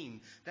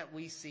theme that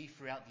we see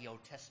throughout the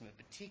Old Testament,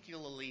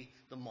 particularly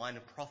the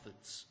minor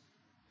prophets.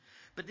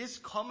 But this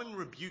common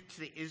rebuke to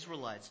the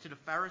Israelites, to the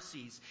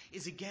Pharisees,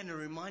 is again a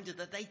reminder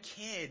that they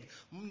cared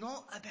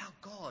not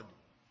about God.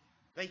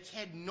 They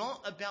cared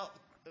not about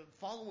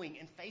following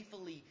and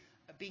faithfully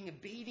being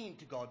obedient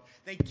to God.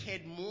 They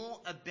cared more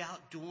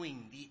about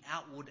doing the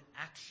outward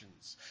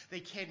actions. They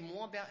cared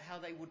more about how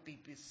they would be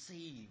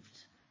perceived.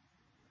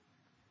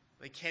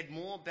 They cared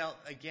more about,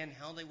 again,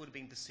 how they would have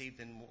been perceived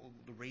than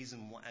the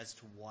reason as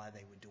to why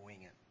they were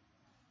doing it.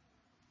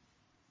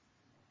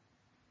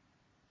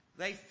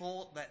 They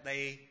thought that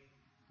they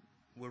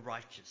were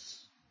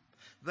righteous.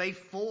 They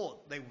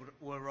thought they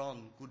were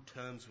on good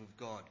terms with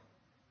God.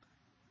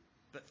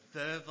 But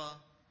further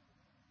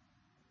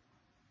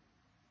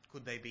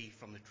could they be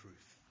from the truth?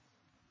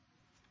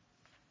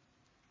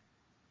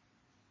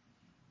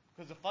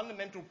 Because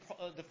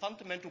the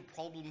fundamental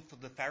problem for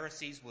the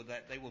Pharisees was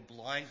that they were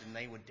blind and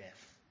they were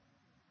deaf.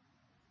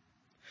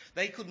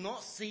 They could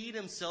not see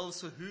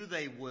themselves for who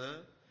they were.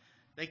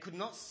 They could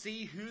not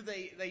see who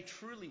they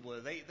truly were.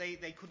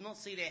 They could not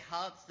see their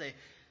hearts.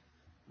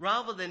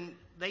 Rather than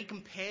they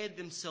compared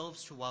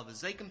themselves to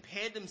others. They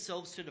compared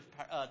themselves to the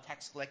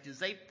tax collectors.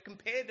 They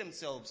compared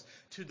themselves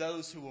to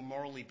those who were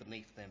morally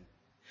beneath them.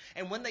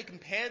 And when they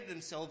compared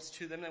themselves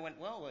to them, they went,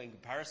 well, in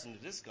comparison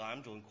to this guy,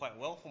 I'm doing quite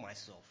well for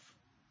myself.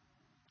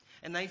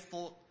 And they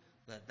thought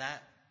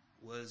that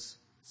was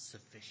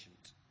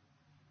sufficient.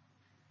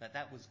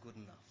 That was good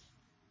enough.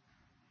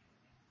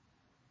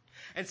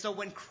 And so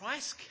when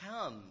Christ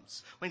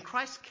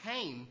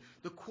came,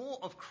 the call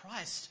of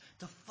Christ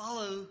to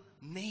follow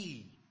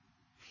me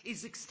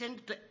is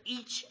extended to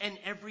each and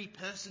every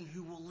person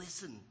who will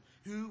listen,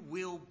 who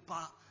will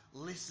but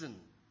listen.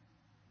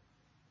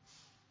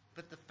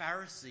 But the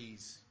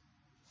Pharisees,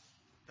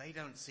 they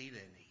don't see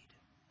their need.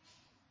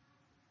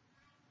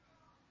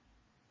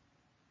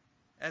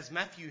 As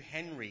Matthew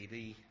Henry,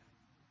 the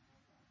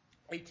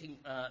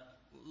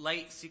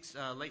late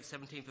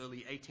 17th,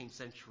 early 18th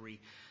century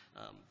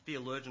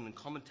theologian and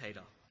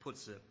commentator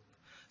puts it,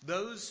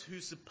 those who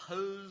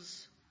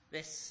suppose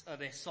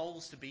their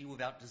souls to be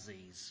without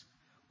disease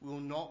will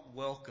not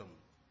welcome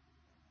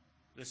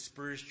the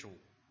spiritual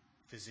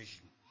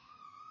physician.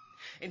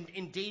 And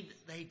indeed,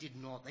 they did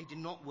not. They did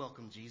not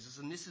welcome Jesus.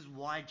 And this is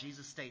why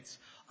Jesus states,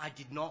 I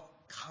did not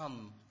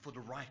come for the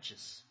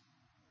righteous,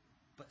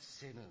 but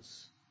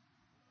sinners.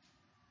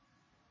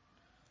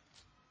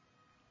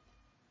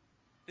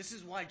 This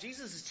is why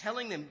Jesus is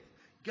telling them,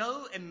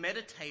 go and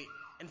meditate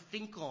and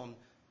think on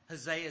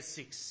Hosea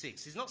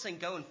 6:6. He's not saying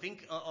go and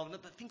think of it,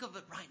 but think of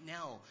it right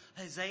now.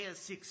 Hosea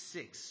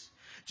 6:6.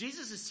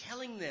 Jesus is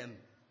telling them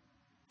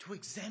to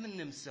examine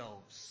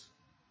themselves,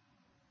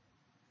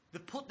 to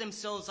put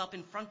themselves up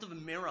in front of a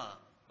mirror,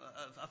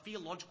 a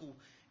theological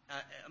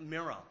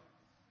mirror,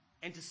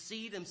 and to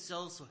see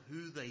themselves for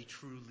who they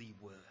truly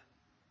were.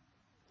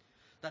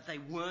 That they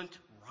weren't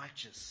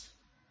righteous.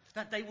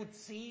 That they would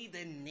see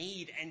their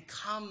need and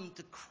come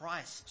to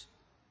Christ.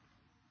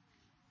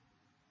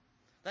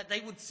 That they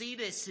would see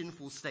their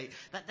sinful state.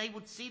 That they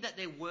would see that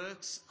their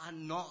works are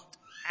not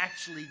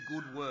actually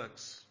good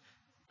works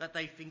that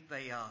they think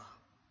they are.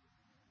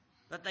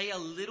 That they are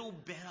little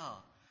better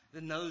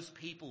than those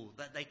people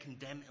that they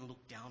condemn and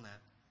look down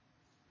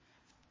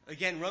at.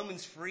 Again,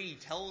 Romans 3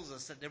 tells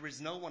us that there is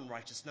no one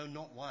righteous, no,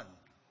 not one.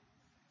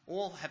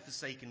 All have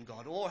forsaken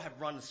God, all have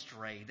run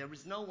astray. There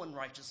is no one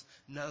righteous,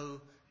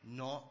 no,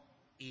 not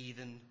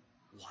even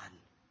one.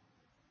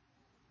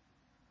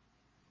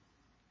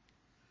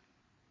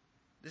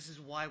 This is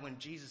why when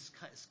Jesus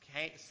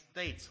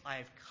states, I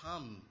have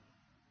come,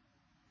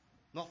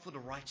 not for the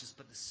righteous,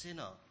 but the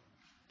sinner,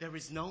 there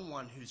is no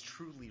one who's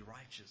truly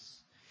righteous.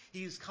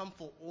 He has come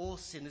for all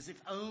sinners, if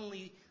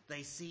only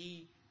they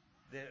see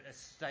the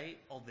state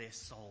of their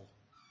soul.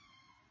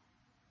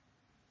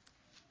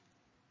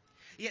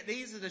 Yet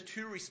these are the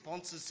two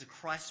responses to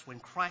Christ when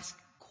Christ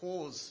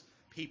calls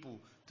people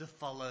to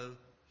follow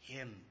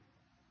him.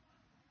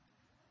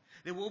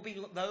 There will be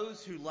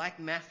those who, like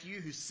Matthew,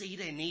 who see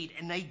their need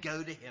and they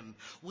go to him,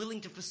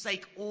 willing to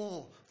forsake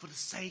all for the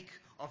sake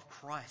of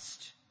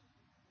Christ.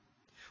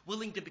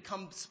 Willing to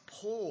become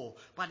poor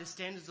by the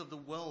standards of the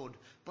world,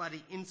 by the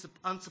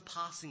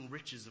unsurpassing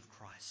riches of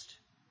Christ.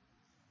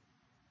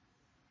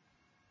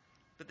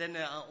 But then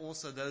there are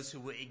also those who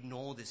will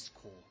ignore this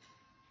call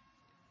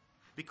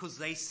because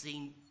they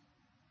see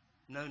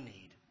no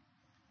need.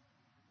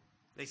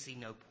 They see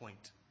no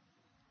point.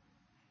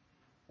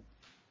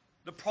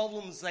 The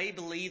problems they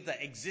believe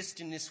that exist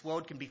in this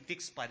world can be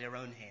fixed by their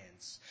own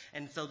hands.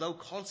 And so they'll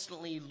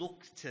constantly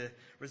look to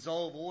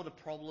resolve all the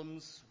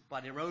problems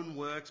by their own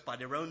works, by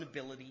their own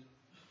ability.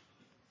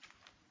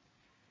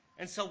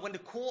 And so when the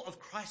call of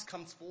Christ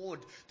comes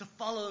forward to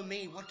follow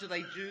me, what do?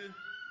 They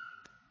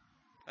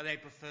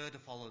prefer to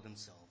follow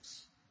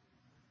themselves.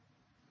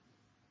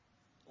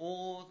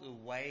 All the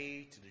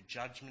way to the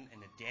judgment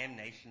and the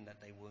damnation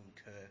that they will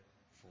incur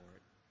for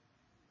it.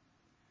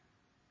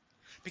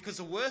 Because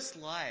the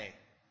worst lie,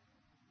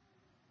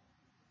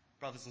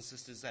 brothers and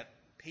sisters, that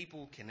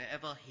people can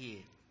ever hear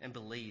and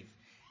believe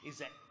is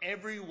that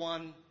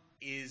everyone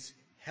is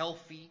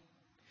healthy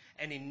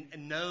and in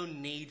no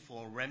need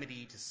for a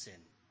remedy to sin.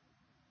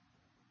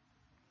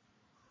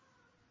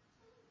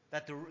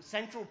 That the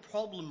central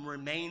problem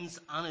remains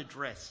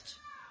unaddressed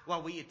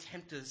while we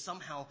attempt to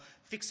somehow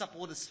fix up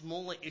all the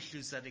smaller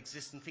issues that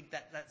exist and think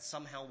that that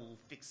somehow will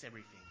fix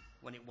everything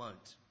when it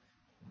won't.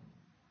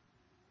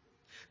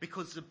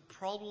 Because the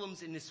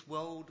problems in this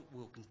world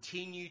will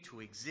continue to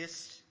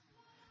exist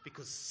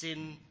because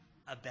sin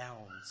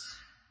abounds.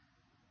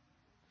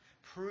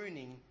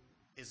 Pruning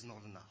is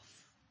not enough.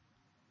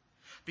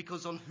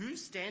 Because on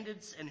whose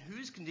standards and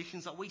whose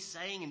conditions are we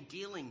saying and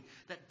dealing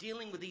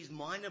with these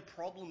minor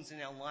problems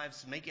in our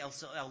lives to make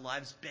our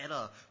lives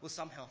better will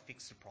somehow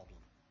fix the problem?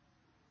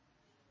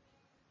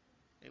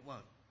 It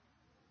won't.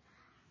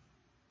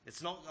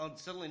 It's not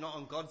certainly not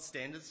on God's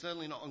standards,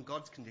 certainly not on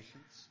God's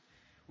conditions.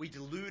 We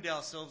delude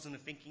ourselves into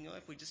thinking,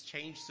 if we just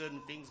change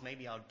certain things,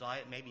 maybe our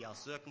diet, maybe our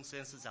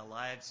circumstances, our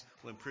lives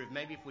will improve.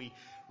 Maybe if we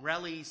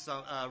rally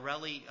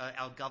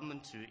our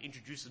government to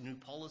introduce a new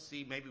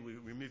policy, maybe we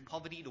remove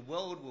poverty, the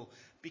world will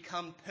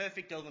become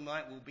perfect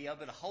overnight. We'll be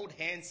able to hold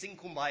hands, sing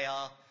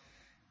Kumbaya,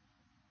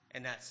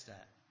 and that's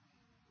that.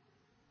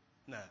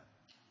 No.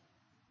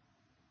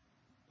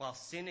 While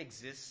sin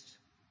exists,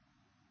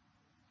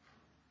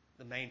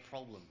 the main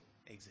problem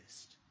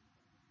exists.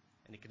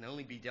 And it can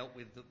only be dealt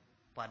with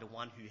by the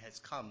one who has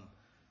come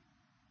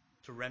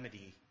to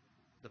remedy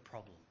the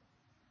problem.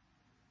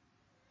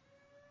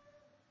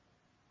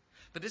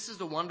 But this is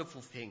the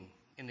wonderful thing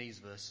in these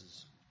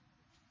verses.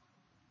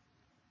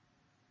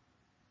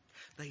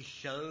 They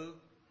show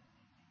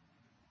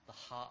the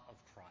heart of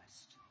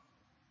Christ.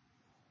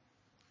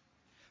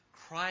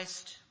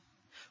 Christ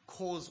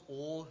calls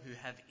all who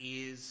have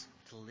ears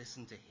to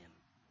listen to him.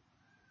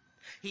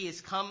 He has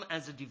come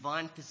as a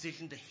divine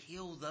physician to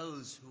heal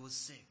those who are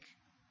sick.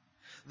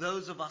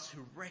 Those of us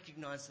who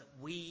recognize that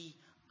we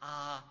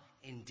are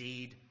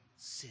indeed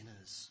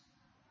sinners.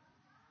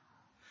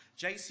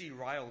 J.C.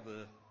 Ryle,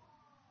 the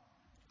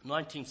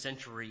 19th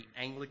century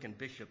Anglican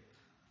bishop,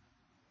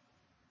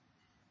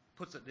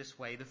 puts it this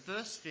way: the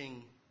first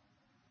thing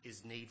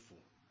is needful.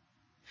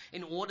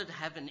 In order to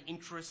have an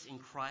interest in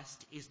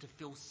Christ is to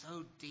feel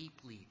so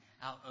deeply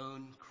our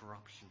own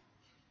corruption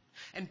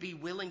and be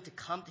willing to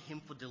come to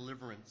him for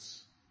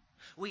deliverance.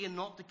 We are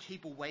not to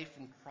keep away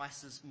from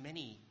Christ as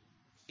many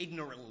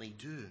ignorantly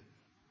do,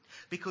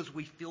 because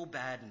we feel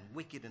bad and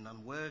wicked and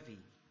unworthy.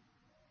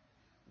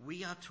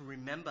 We are to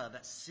remember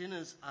that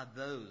sinners are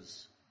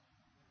those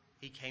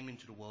he came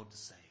into the world to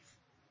save.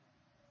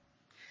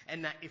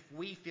 And that if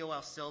we feel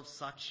ourselves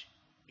such,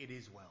 it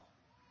is well.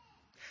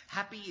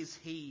 Happy is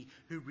he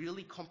who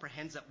really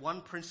comprehends that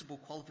one principal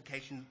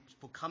qualification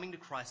for coming to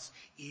Christ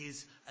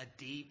is a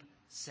deep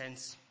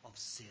sense of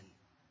sin.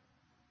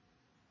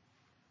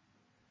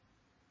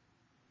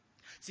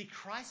 See,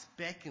 Christ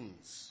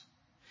beckons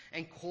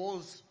and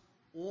calls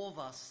all of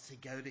us to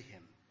go to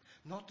him,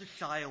 not to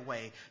shy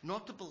away,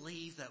 not to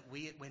believe that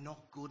we're not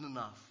good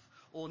enough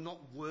or not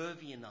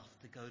worthy enough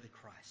to go to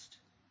Christ.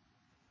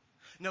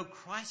 No,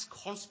 Christ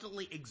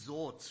constantly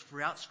exhorts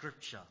throughout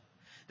Scripture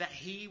that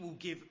he will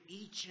give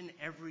each and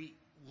every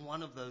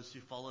one of those who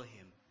follow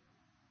him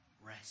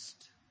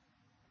rest.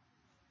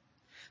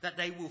 That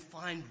they will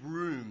find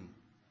room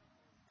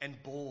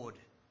and board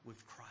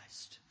with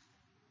Christ.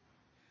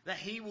 That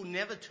he will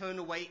never turn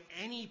away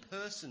any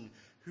person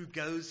who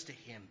goes to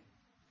him,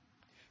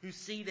 who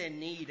see their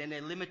need and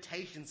their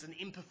limitations and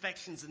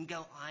imperfections and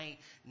go, I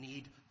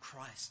need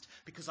Christ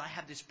because I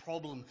have this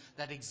problem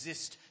that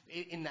exists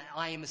in that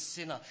I am a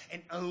sinner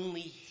and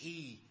only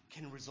he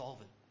can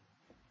resolve it.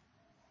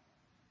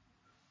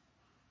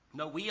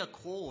 No, we are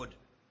called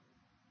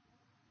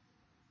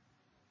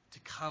to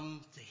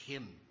come to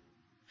him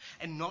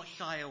and not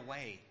shy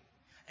away.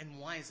 And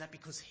why is that?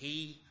 Because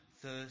he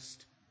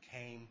first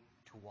came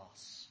to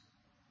us.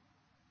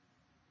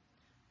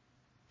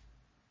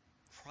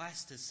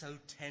 Christ has so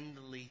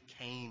tenderly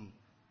came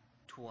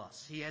to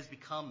us. He has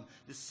become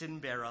the sin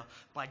bearer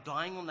by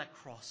dying on that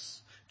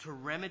cross to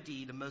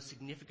remedy the most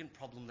significant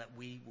problem that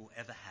we will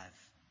ever have.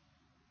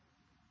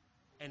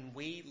 And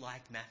we,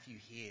 like Matthew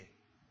here,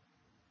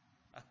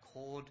 are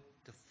called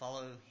to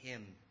follow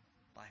him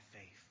by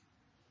faith.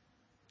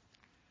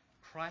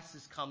 Christ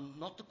has come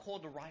not to call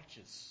the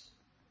righteous,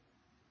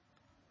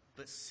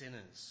 but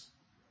sinners.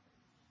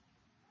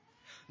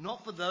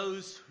 Not for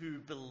those who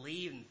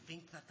believe and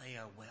think that they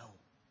are well,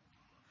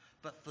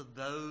 but for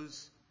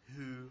those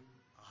who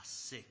are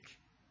sick.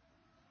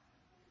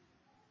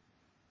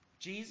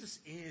 Jesus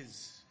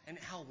is, and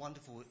how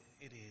wonderful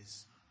it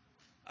is,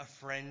 a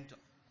friend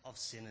of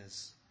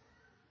sinners.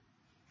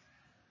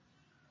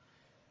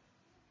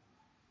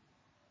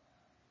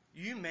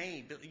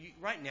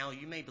 Right now,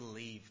 you may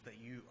believe that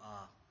you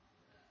are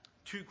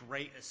too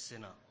great a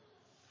sinner,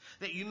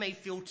 that you may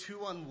feel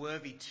too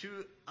unworthy,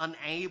 too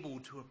unable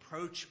to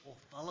approach or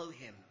follow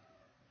him.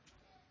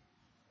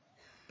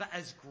 But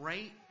as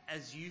great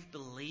as you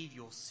believe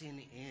your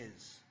sin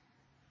is,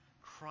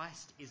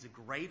 Christ is a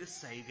greater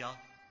Savior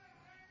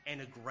and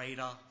a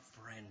greater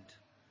friend.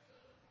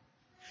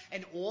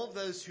 And all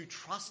those who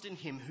trust in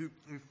him,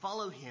 who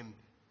follow him,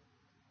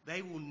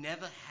 they will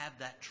never have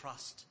that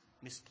trust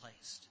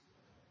misplaced.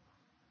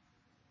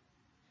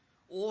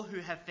 All who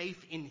have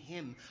faith in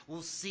him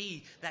will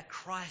see that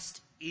Christ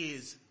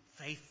is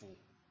faithful.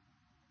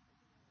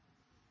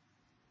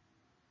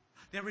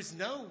 There is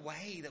no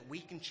way that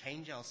we can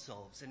change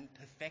ourselves and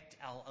perfect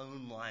our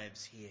own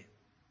lives here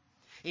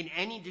in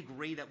any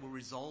degree that will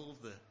resolve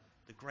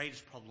the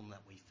greatest problem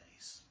that we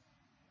face.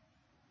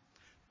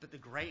 But the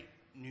great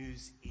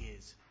news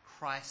is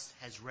Christ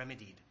has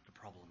remedied the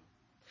problem.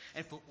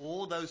 And for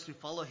all those who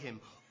follow him,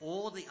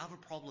 all the other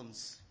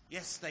problems,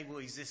 yes, they will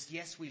exist.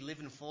 Yes, we live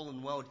in a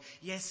fallen world.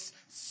 Yes,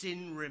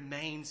 sin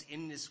remains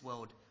in this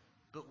world.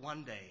 But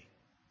one day,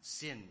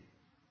 sin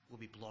will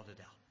be blotted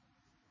out.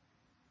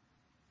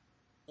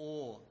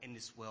 All in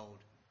this world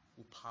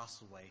will pass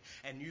away,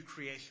 and new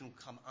creation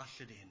will come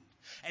ushered in.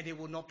 And there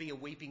will not be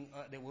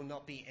there will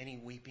not be any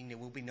weeping, there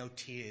will be no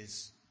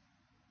tears.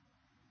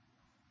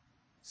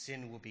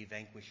 Sin will be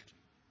vanquished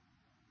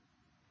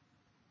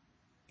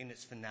in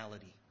its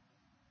finality.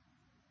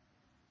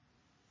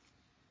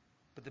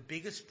 But the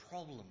biggest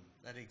problem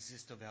that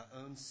exists of our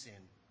own sin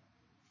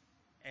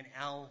and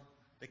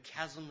the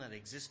chasm that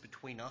exists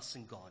between us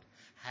and God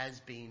has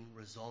been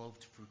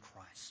resolved through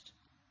Christ.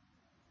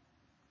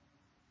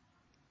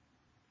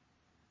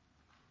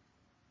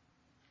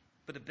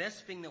 But the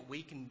best thing that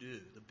we can do,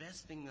 the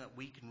best thing that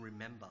we can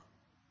remember,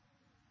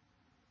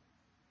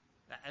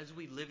 that as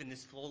we live in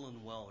this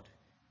fallen world,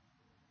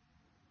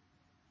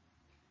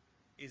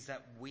 is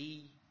that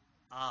we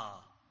are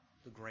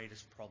the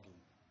greatest problem.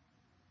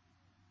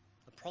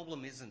 The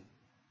problem isn't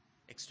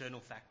external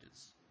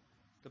factors.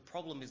 The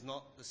problem is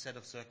not the set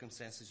of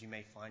circumstances you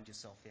may find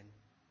yourself in.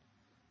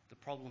 The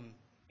problem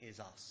is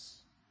us.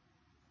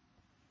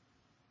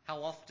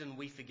 How often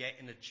we forget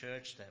in the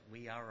church that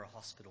we are a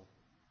hospital.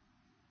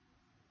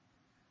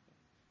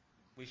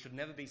 We should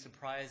never be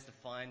surprised to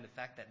find the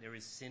fact that there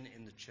is sin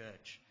in the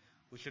church.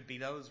 We should be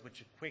those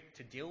which are quick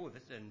to deal with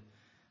it,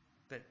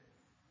 but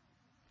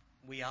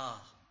we are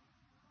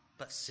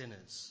but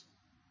sinners.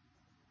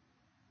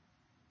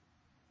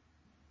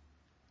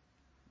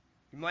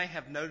 You might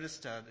have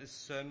noticed this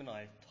sermon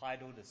I've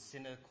titled A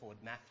Sinner Called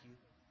Matthew.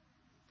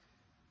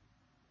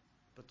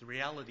 But the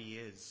reality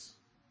is,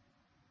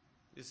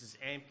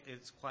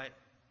 it's quite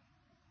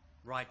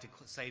right to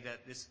say that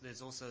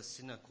there's also a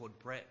sinner called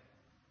Brett.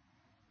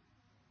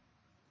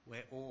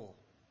 We're all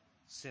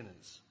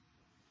sinners.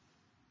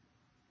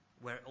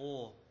 We're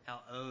all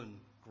our own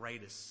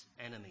greatest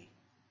enemy.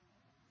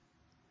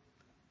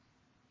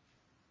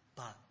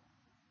 But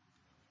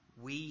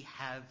We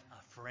have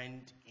a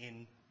friend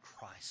in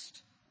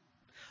Christ,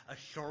 a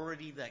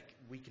surety that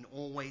we can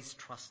always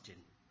trust in.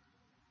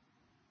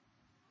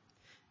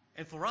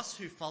 And for us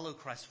who follow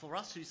Christ, for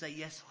us who say,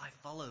 yes,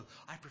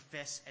 I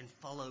profess and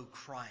follow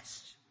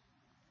Christ,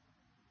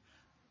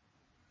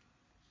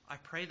 I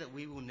pray that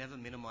we will never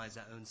minimize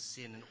our own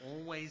sin and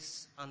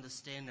always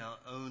understand our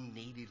own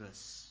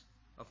neediness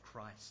of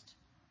Christ.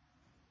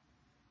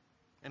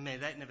 And may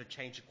that never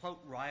change. To quote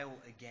Ryle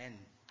again,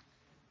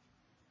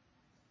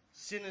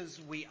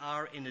 sinners we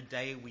are in the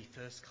day we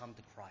first come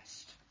to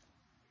Christ.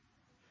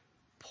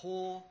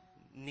 Poor,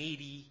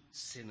 needy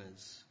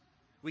sinners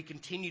we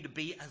continue to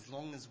be as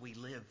long as we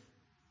live,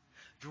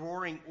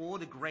 drawing all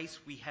the grace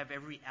we have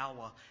every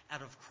hour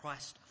out of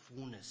Christ's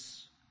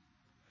fullness.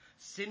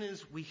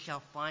 Sinners we shall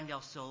find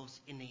ourselves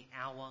in the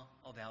hour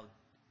of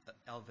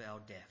our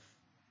death,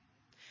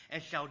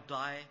 and shall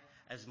die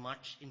as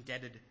much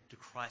indebted to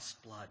Christ's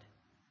blood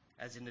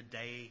as in the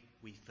day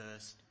we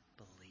first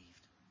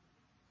believed.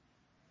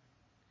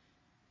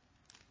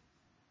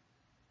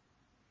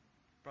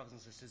 Brothers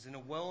and sisters, in a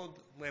world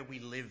where we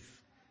live,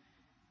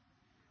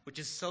 which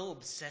is so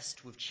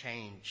obsessed with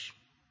change,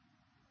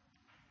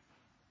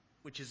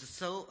 which is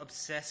so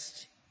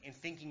obsessed in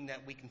thinking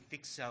that we can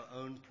fix our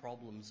own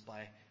problems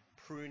by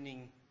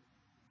pruning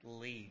the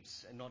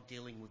leaves and not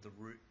dealing with the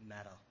root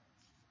matter.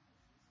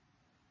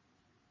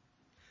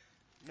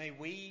 May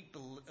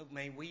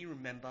we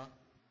remember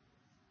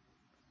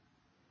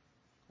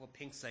what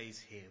Pink says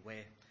here,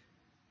 where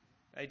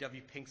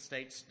A.W. Pink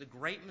states, the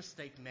great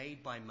mistake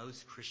made by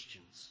most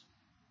Christians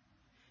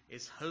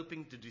is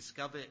hoping to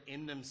discover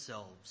in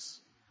themselves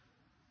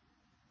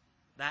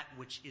that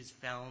which is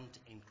found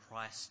in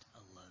Christ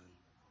alone.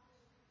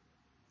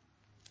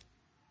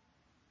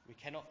 We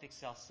cannot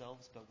fix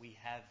ourselves, but we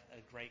have a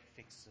great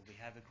fixer. We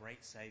have a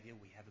great Savior.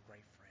 We have a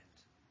great friend.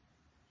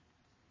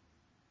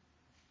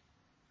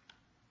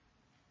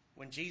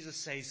 When Jesus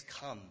says,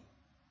 come,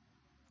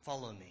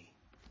 follow me,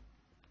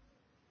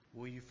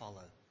 will you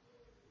follow?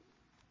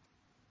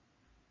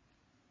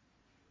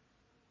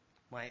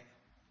 My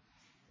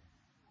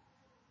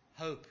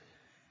hope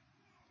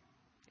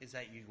is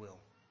that you will.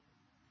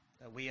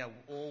 That we are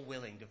all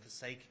willing to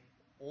forsake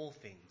all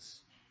things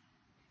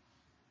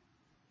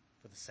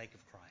for the sake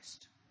of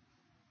Christ,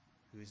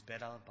 who is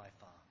better by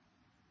far.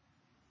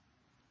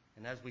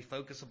 And as we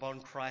focus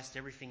upon Christ,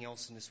 everything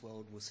else in this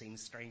world will seem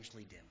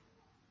strangely dim.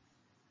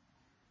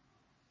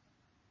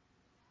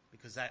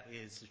 Because that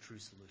is the true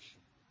solution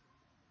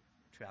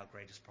to our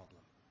greatest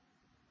problem,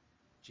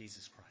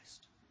 Jesus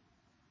Christ.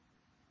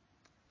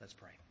 Let's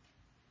pray.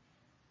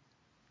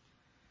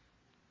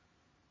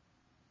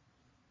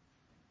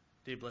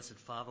 Dear blessed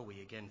Father,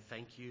 we again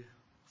thank you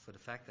for the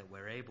fact that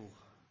we're able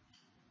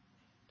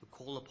to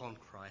call upon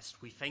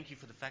Christ. We thank you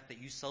for the fact that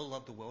you so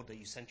loved the world that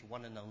you sent your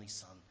one and only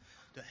Son,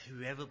 that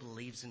whoever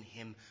believes in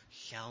him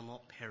shall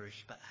not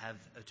perish but have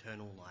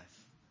eternal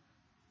life.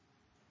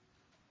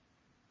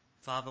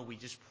 Father, we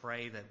just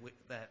pray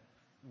that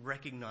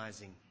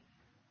recognizing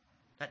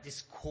that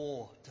this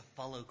call to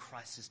follow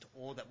Christ is to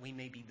all, that we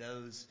may be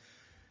those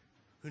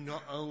who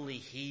not only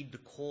heed the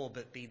call,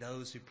 but be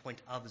those who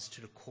point others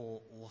to the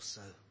call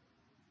also.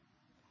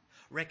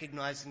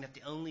 Recognizing that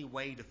the only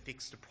way to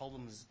fix the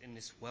problems in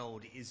this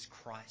world is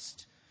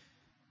Christ.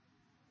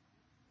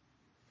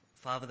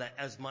 Father, that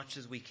as much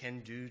as we can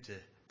do to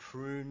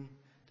prune,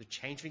 to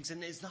change things,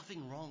 and there's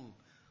nothing wrong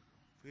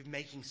with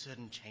making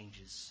certain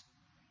changes,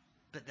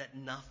 but that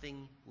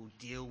nothing will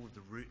deal with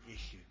the root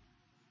issue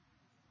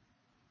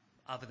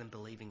other than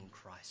believing in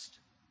Christ,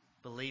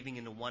 believing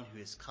in the one who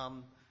has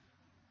come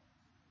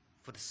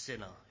for the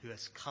sinner, who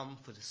has come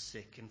for the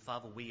sick. And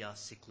Father, we are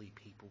sickly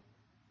people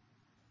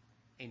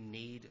in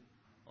need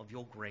of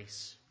your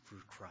grace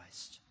through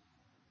Christ.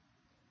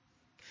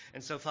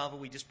 And so, Father,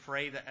 we just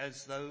pray that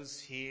as those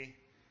here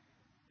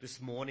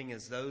this morning,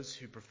 as those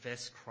who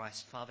profess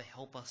Christ, Father,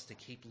 help us to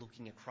keep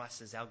looking at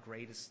Christ as our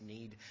greatest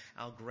need,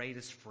 our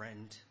greatest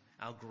friend,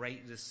 our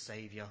greatest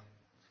Savior,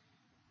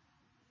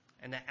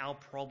 and that our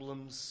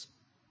problems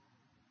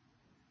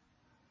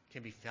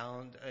can be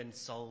found and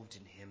solved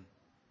in him.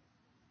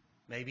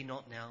 Maybe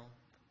not now,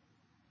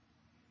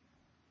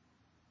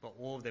 but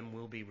all of them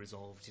will be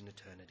resolved in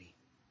eternity.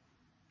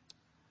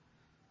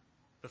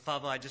 But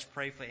Father, I just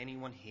pray for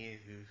anyone here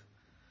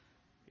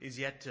who is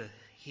yet to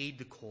heed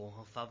the call.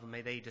 Oh, Father,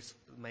 may they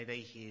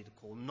hear the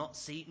call. Not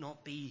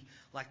be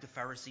like the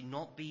Pharisee,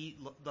 not be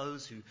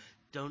those who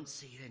don't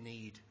see their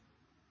need,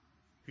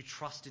 who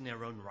trust in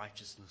their own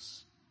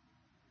righteousness,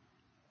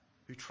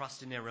 who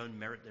trust in their own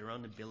merit, their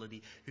own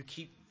ability, who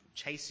keep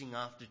chasing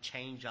after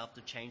change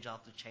after change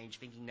after change,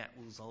 thinking that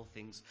will resolve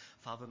things.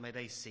 Father, may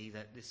they see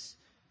that this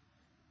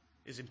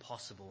is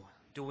impossible.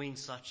 Doing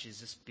such is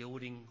just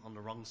building on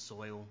the wrong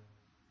soil.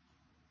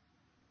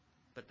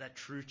 But that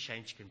true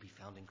change can be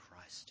found in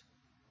Christ.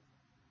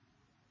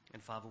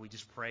 And Father, we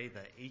just pray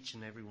that each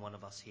and every one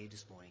of us here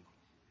this morning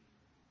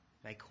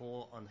may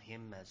call on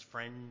him as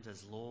friend,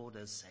 as Lord,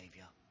 as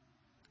Savior.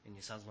 In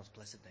your Son's most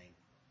blessed name.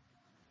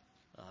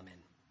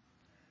 Amen.